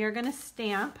sentiment we are going to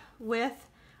stamp with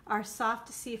our soft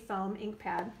seafoam ink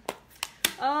pad.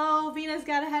 Oh, Vina's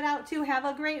got to head out too. Have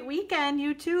a great weekend,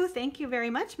 you too. Thank you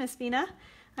very much, Miss Vina.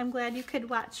 I'm glad you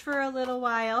could watch for a little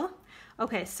while.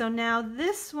 Okay, so now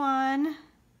this one,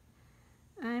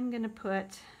 I'm going to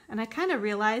put, and I kind of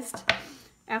realized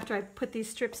after I put these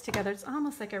strips together, it's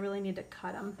almost like I really need to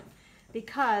cut them,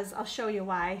 because I'll show you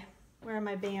why. Where are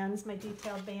my bands, my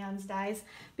detailed bands, dies?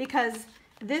 Because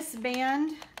this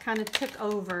band kind of took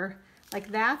over.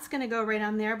 Like that's going to go right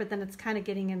on there, but then it's kind of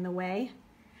getting in the way.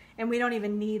 And we don't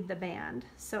even need the band.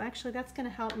 So actually that's going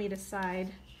to help me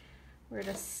decide where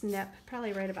to snip.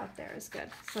 Probably right about there is good.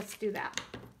 So let's do that.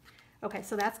 Okay,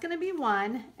 so that's gonna be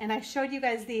one. And I showed you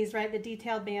guys these, right? The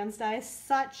detailed bands dies,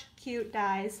 such cute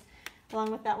dies,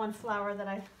 along with that one flower that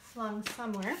I slung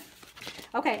somewhere.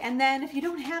 Okay, and then if you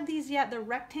don't have these yet, the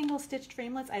rectangle stitched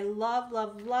framelits, I love,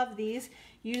 love, love these.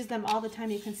 Use them all the time.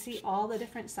 You can see all the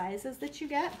different sizes that you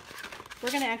get.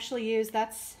 We're gonna actually use,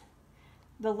 that's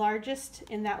the largest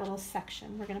in that little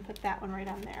section. We're gonna put that one right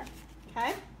on there,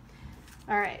 okay?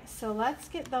 All right, so let's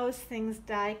get those things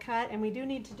die cut, and we do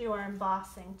need to do our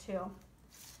embossing too.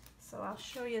 So I'll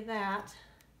show you that.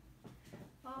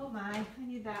 Oh my, I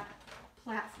need that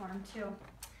platform too.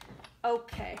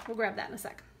 Okay, we'll grab that in a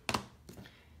sec.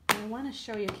 And I wanna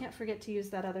show you, can't forget to use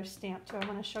that other stamp too. I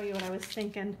wanna show you what I was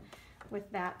thinking with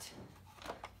that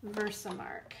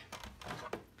Versamark.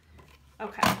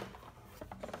 Okay.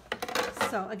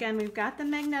 So again, we've got the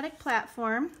magnetic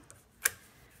platform.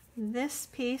 This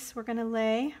piece we're gonna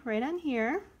lay right on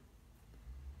here.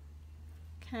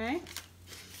 Okay.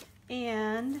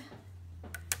 And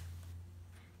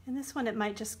this one, it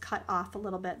might just cut off a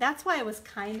little bit. That's why I was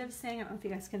kind of saying, I don't know if you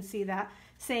guys can see that,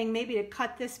 saying maybe to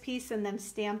cut this piece and then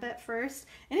stamp it first.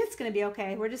 And it's gonna be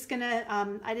okay. We're just gonna,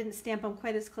 I didn't stamp them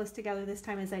quite as close together this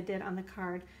time as I did on the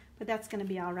card, but that's gonna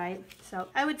be all right. So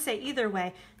I would say either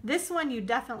way, this one you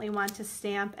definitely want to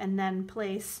stamp and then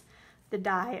place the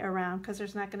die around, because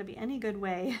there's not gonna be any good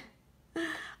way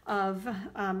of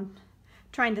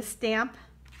trying to stamp,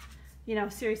 you know,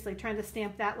 seriously, trying to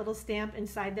stamp that little stamp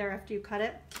inside there after you cut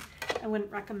it. I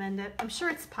wouldn't recommend it. I'm sure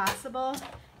it's possible.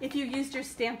 If you used your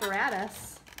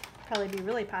Stamparatus, probably be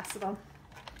really possible.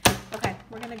 Okay,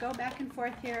 we're gonna go back and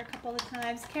forth here a couple of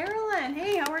times. Carolyn,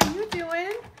 hey, how are you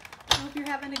doing? I hope you're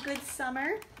having a good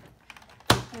summer.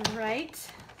 All right,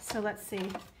 so let's see.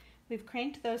 We've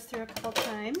cranked those through a couple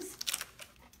times.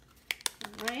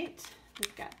 All right,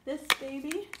 we've got this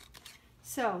baby.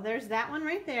 So there's that one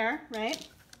right there, right?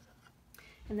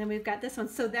 And then we've got this one.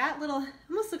 So that little,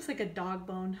 almost looks like a dog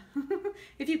bone.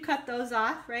 If you cut those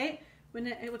off, right?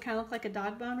 It would kind of look like a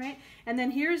dog bone, right? And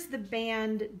then here's the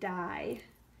band die.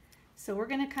 So we're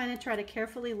gonna kind of try to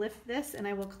carefully lift this, and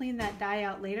I will clean that die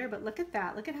out later, but look at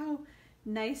that. Look at how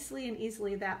nicely and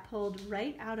easily that pulled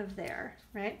right out of there,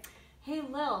 right? Hey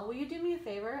Lil, will you do me a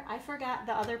favor? I forgot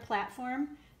the other platform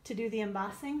to do the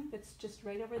embossing that's just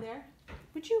right over there.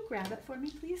 Would you grab it for me,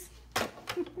 please?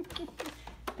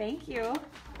 Thank you.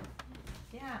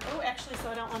 Yeah, oh, actually, so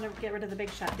I don't want to get rid of the Big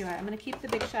Shot, do I? I'm gonna keep the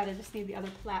Big Shot, I just need the other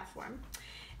platform.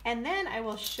 And then I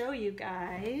will show you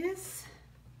guys,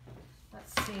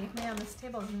 let's see, man, this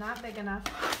table is not big enough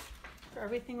for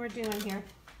everything we're doing here.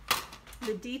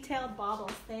 The detailed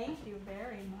baubles, thank you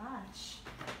very much.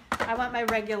 I want my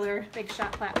regular Big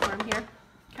Shot platform here,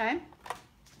 okay?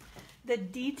 The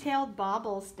detailed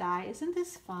baubles die, isn't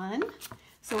this fun?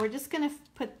 So we're just gonna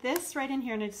put this right in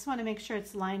here, and I just wanna make sure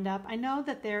it's lined up. I know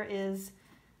that there is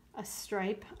a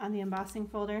stripe on the embossing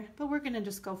folder, but we're gonna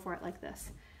just go for it like this.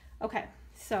 Okay,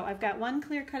 so I've got one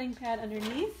clear cutting pad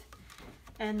underneath,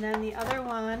 and then the other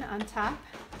one on top.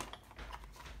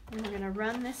 And we're gonna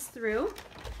run this through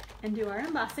and do our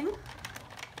embossing.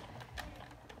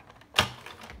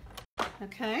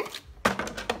 Okay.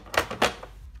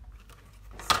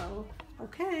 So,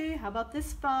 okay, how about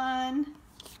this fun?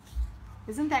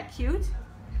 Isn't that cute?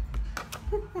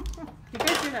 You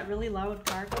guys hear that really loud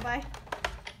car go by?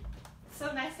 It's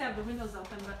so nice to have the windows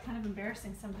open, but kind of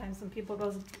embarrassing sometimes when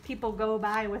people go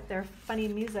by with their funny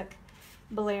music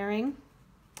blaring.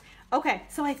 Okay,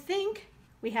 so I think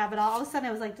we have it all. All of a sudden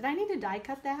I was like, did I need to die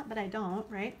cut that? But I don't,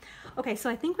 right? Okay, so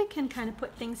I think we can kind of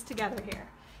put things together here.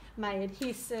 My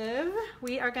adhesive,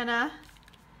 we are gonna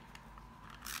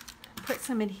put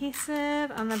some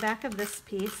adhesive on the back of this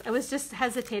piece. I was just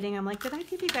hesitating. I'm like, did I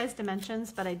give you guys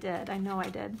dimensions? But I did. I know I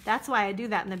did. That's why I do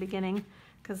that in the beginning,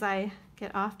 because I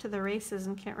get off to the races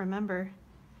and can't remember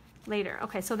later.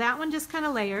 Okay, so that one just kind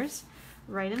of layers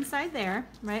right inside there,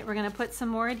 right? We're going to put some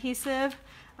more adhesive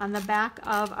on the back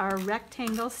of our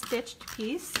rectangle stitched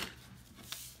piece.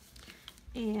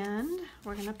 And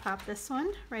we're going to pop this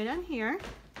one right on here.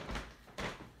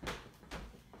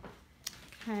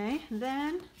 Okay,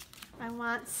 then I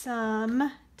want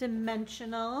some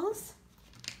dimensionals.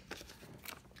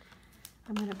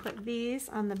 I'm going to put these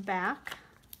on the back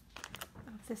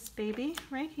of this baby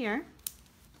right here.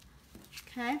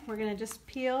 Okay, we're going to just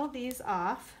peel these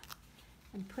off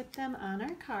and put them on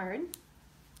our card.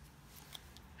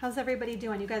 How's everybody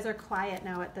doing? You guys are quiet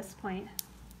now at this point.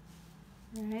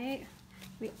 All right,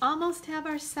 we almost have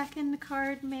our second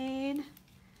card made.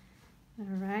 All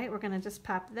right, we're going to just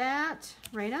pop that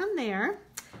right on there.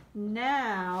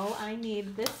 Now I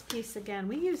need this piece again.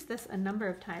 We used this a number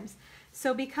of times.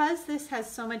 So because this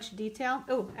has so much detail,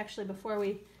 oh, actually before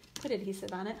we put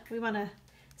adhesive on it. We want to,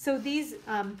 so these,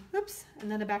 oops,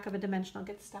 and then the back of a dimensional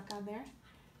gets stuck on there.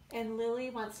 And Lily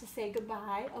wants to say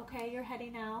goodbye. Okay, you're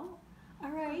heading out.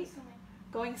 All right.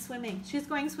 Going swimming. She's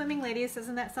going swimming, ladies.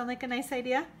 Doesn't that sound like a nice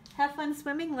idea? Have fun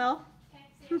swimming, Lil.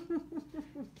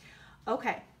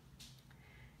 Okay.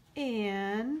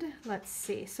 And let's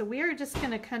see. So we are just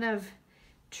going to kind of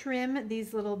trim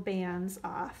these little bands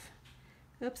off.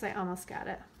 Oops, I almost got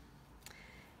it.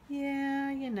 Yeah,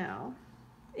 you know.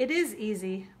 It is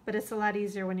easy, but it's a lot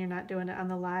easier when you're not doing it on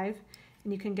the live.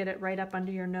 And you can get it right up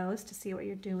under your nose to see what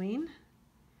you're doing,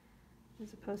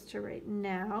 as opposed to right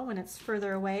now when it's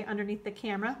further away underneath the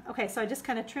camera. Okay, so I just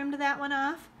kind of trimmed that one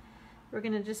off. We're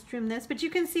gonna just trim this, but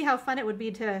you can see how fun it would be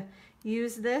to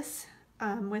use this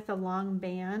with a long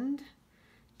band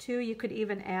too. You could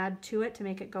even add to it to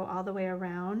make it go all the way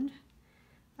around,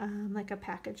 like a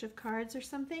package of cards or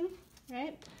something,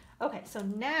 right? Okay, so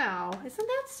now, isn't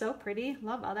that so pretty?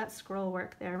 Love all that scroll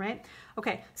work there, right?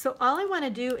 Okay, so all I want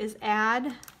to do is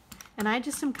add, and I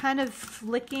just am kind of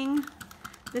flicking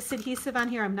this adhesive on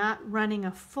here. I'm not running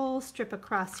a full strip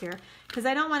across here because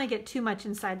I don't want to get too much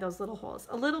inside those little holes.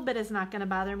 A little bit is not going to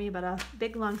bother me, but a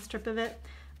big long strip of it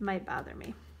might bother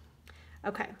me.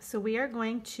 Okay, so we are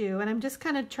going to, and I'm just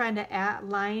kind of trying to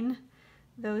line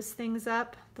those things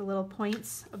up, the little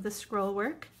points of the scroll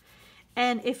work.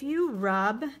 And if you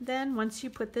rub, then once you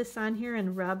put this on here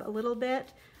and rub a little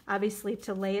bit, obviously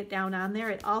to lay it down on there,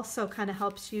 it also kind of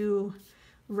helps you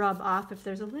rub off if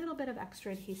there's a little bit of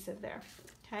extra adhesive there.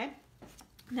 Okay,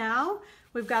 now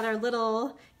we've got our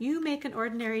little You Make an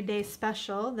Ordinary Day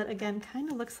special that again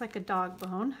kind of looks like a dog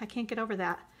bone. I can't get over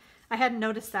that. I hadn't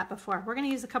noticed that before. We're going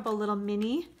to use a couple little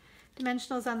mini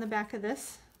dimensionals on the back of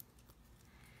this.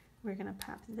 We're going to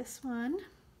pop this one.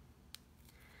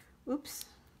 Oops.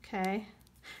 Okay,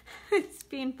 it's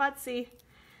being futzy.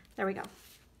 There we go.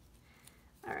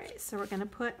 All right, so we're gonna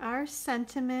put our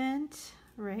sentiment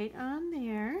right on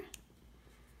there.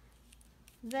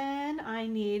 Then I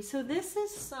need, so this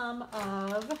is some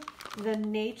of the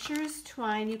Nature's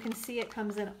Twine. You can see it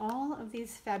comes in all of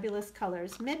these fabulous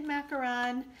colors. Mint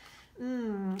Macaron,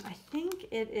 I think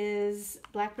it is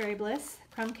Blackberry Bliss,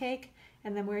 Crumb Cake,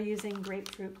 and then we're using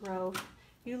Grapefruit Grove.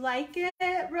 You like it,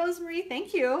 Rosemary?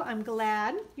 Thank you. I'm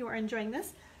glad you are enjoying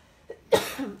this.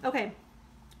 Okay,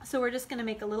 so we're just gonna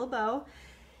make a little bow.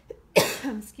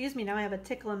 Excuse me, now I have a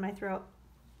tickle in my throat.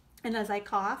 And as I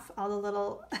cough, all the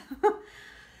little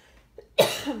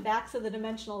backs of the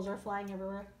dimensionals are flying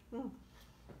everywhere.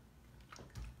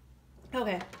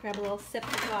 Okay, grab a little sip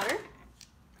of water.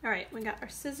 All right, we got our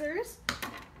scissors.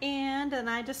 And then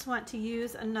I just want to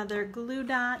use another glue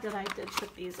dot that I did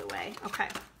put these away. Okay.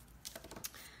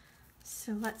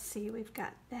 So let's see, we've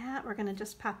got that. We're gonna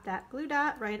just pop that glue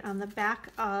dot right on the back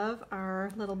of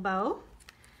our little bow.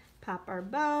 Pop our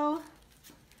bow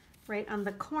right on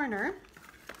the corner.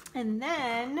 And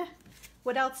then,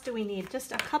 what else do we need?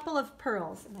 Just a couple of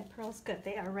pearls. My pearls, good,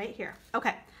 they are right here.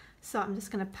 Okay, so I'm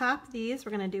just gonna pop these.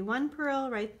 We're gonna do one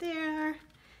pearl right there,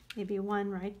 maybe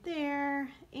one right there,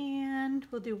 and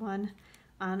we'll do one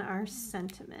on our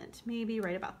sentiment, maybe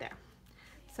right about there.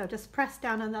 So just press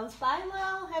down on those. Bye,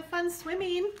 Lil. Have fun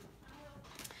swimming.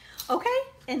 Okay,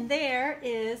 and there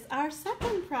is our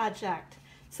second project.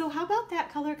 So how about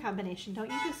that color combination? Don't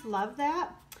you just love that?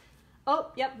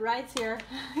 Oh, yep, Ride's here.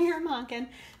 You're honking.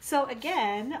 So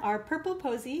again, our Purple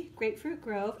Posy, Grapefruit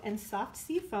Grove, and Soft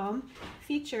Sea Foam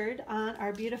featured on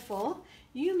our beautiful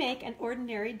You Make an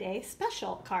Ordinary Day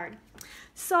special card.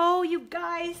 So you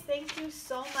guys, thank you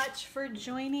so much for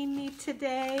joining me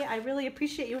today. I really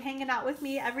appreciate you hanging out with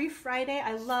me every Friday.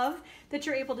 I love that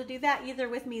you're able to do that either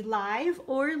with me live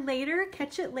or later.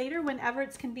 Catch it later whenever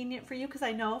it's convenient for you, because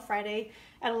I know Friday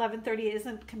at 11:30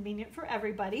 isn't convenient for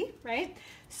everybody, right?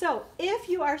 So if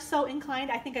you are so inclined,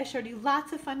 I think I showed you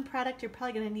lots of fun product. You're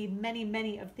probably going to need many,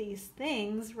 many of these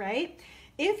things, right?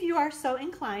 If you are so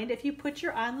inclined, if you put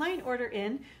your online order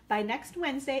in by next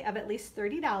Wednesday of at least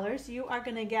 $30, you are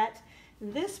going to get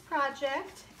this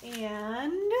project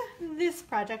and this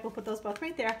project. We'll put those both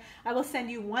right there. I will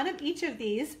send you one of each of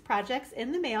these projects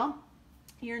in the mail.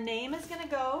 Your name is going to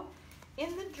go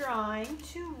in the drawing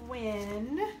to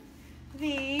win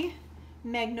the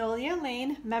Magnolia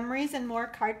Lane Memories and More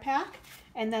card pack,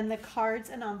 and then the cards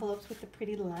and envelopes with the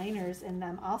pretty liners in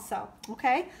them also.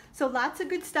 Okay, so lots of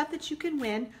good stuff that you can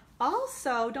win.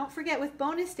 Also, don't forget, with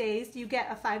bonus days, you get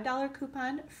a $5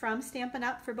 coupon from Stampin'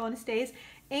 Up! For bonus days,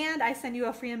 and I send you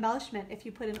a free embellishment if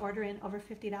you put an order in over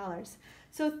 $50.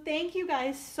 So thank you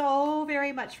guys so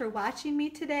very much for watching me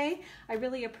today. I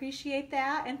really appreciate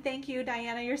that, and thank you,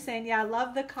 Diana. You're saying, yeah, I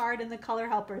love the card and the color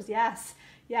helpers. Yes.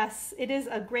 Yes, it is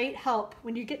a great help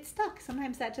when you get stuck.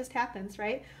 Sometimes that just happens,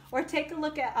 right? Or take a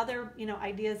look at other,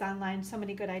 ideas online. So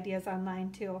many good ideas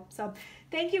online too. So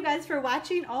thank you guys for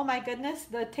watching. Oh my goodness,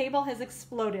 the table has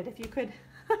exploded. If you could,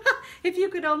 if you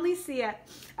could only see it.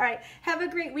 All right, have a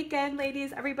great weekend,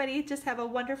 ladies. Everybody just have a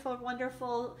wonderful,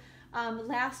 wonderful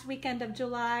last weekend of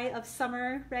July, of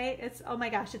summer, right? Oh my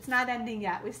gosh, it's not ending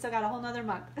yet. We've still got a whole nother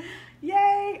month.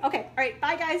 Yay. Okay, all right,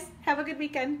 bye guys. Have a good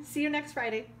weekend. See you next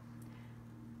Friday.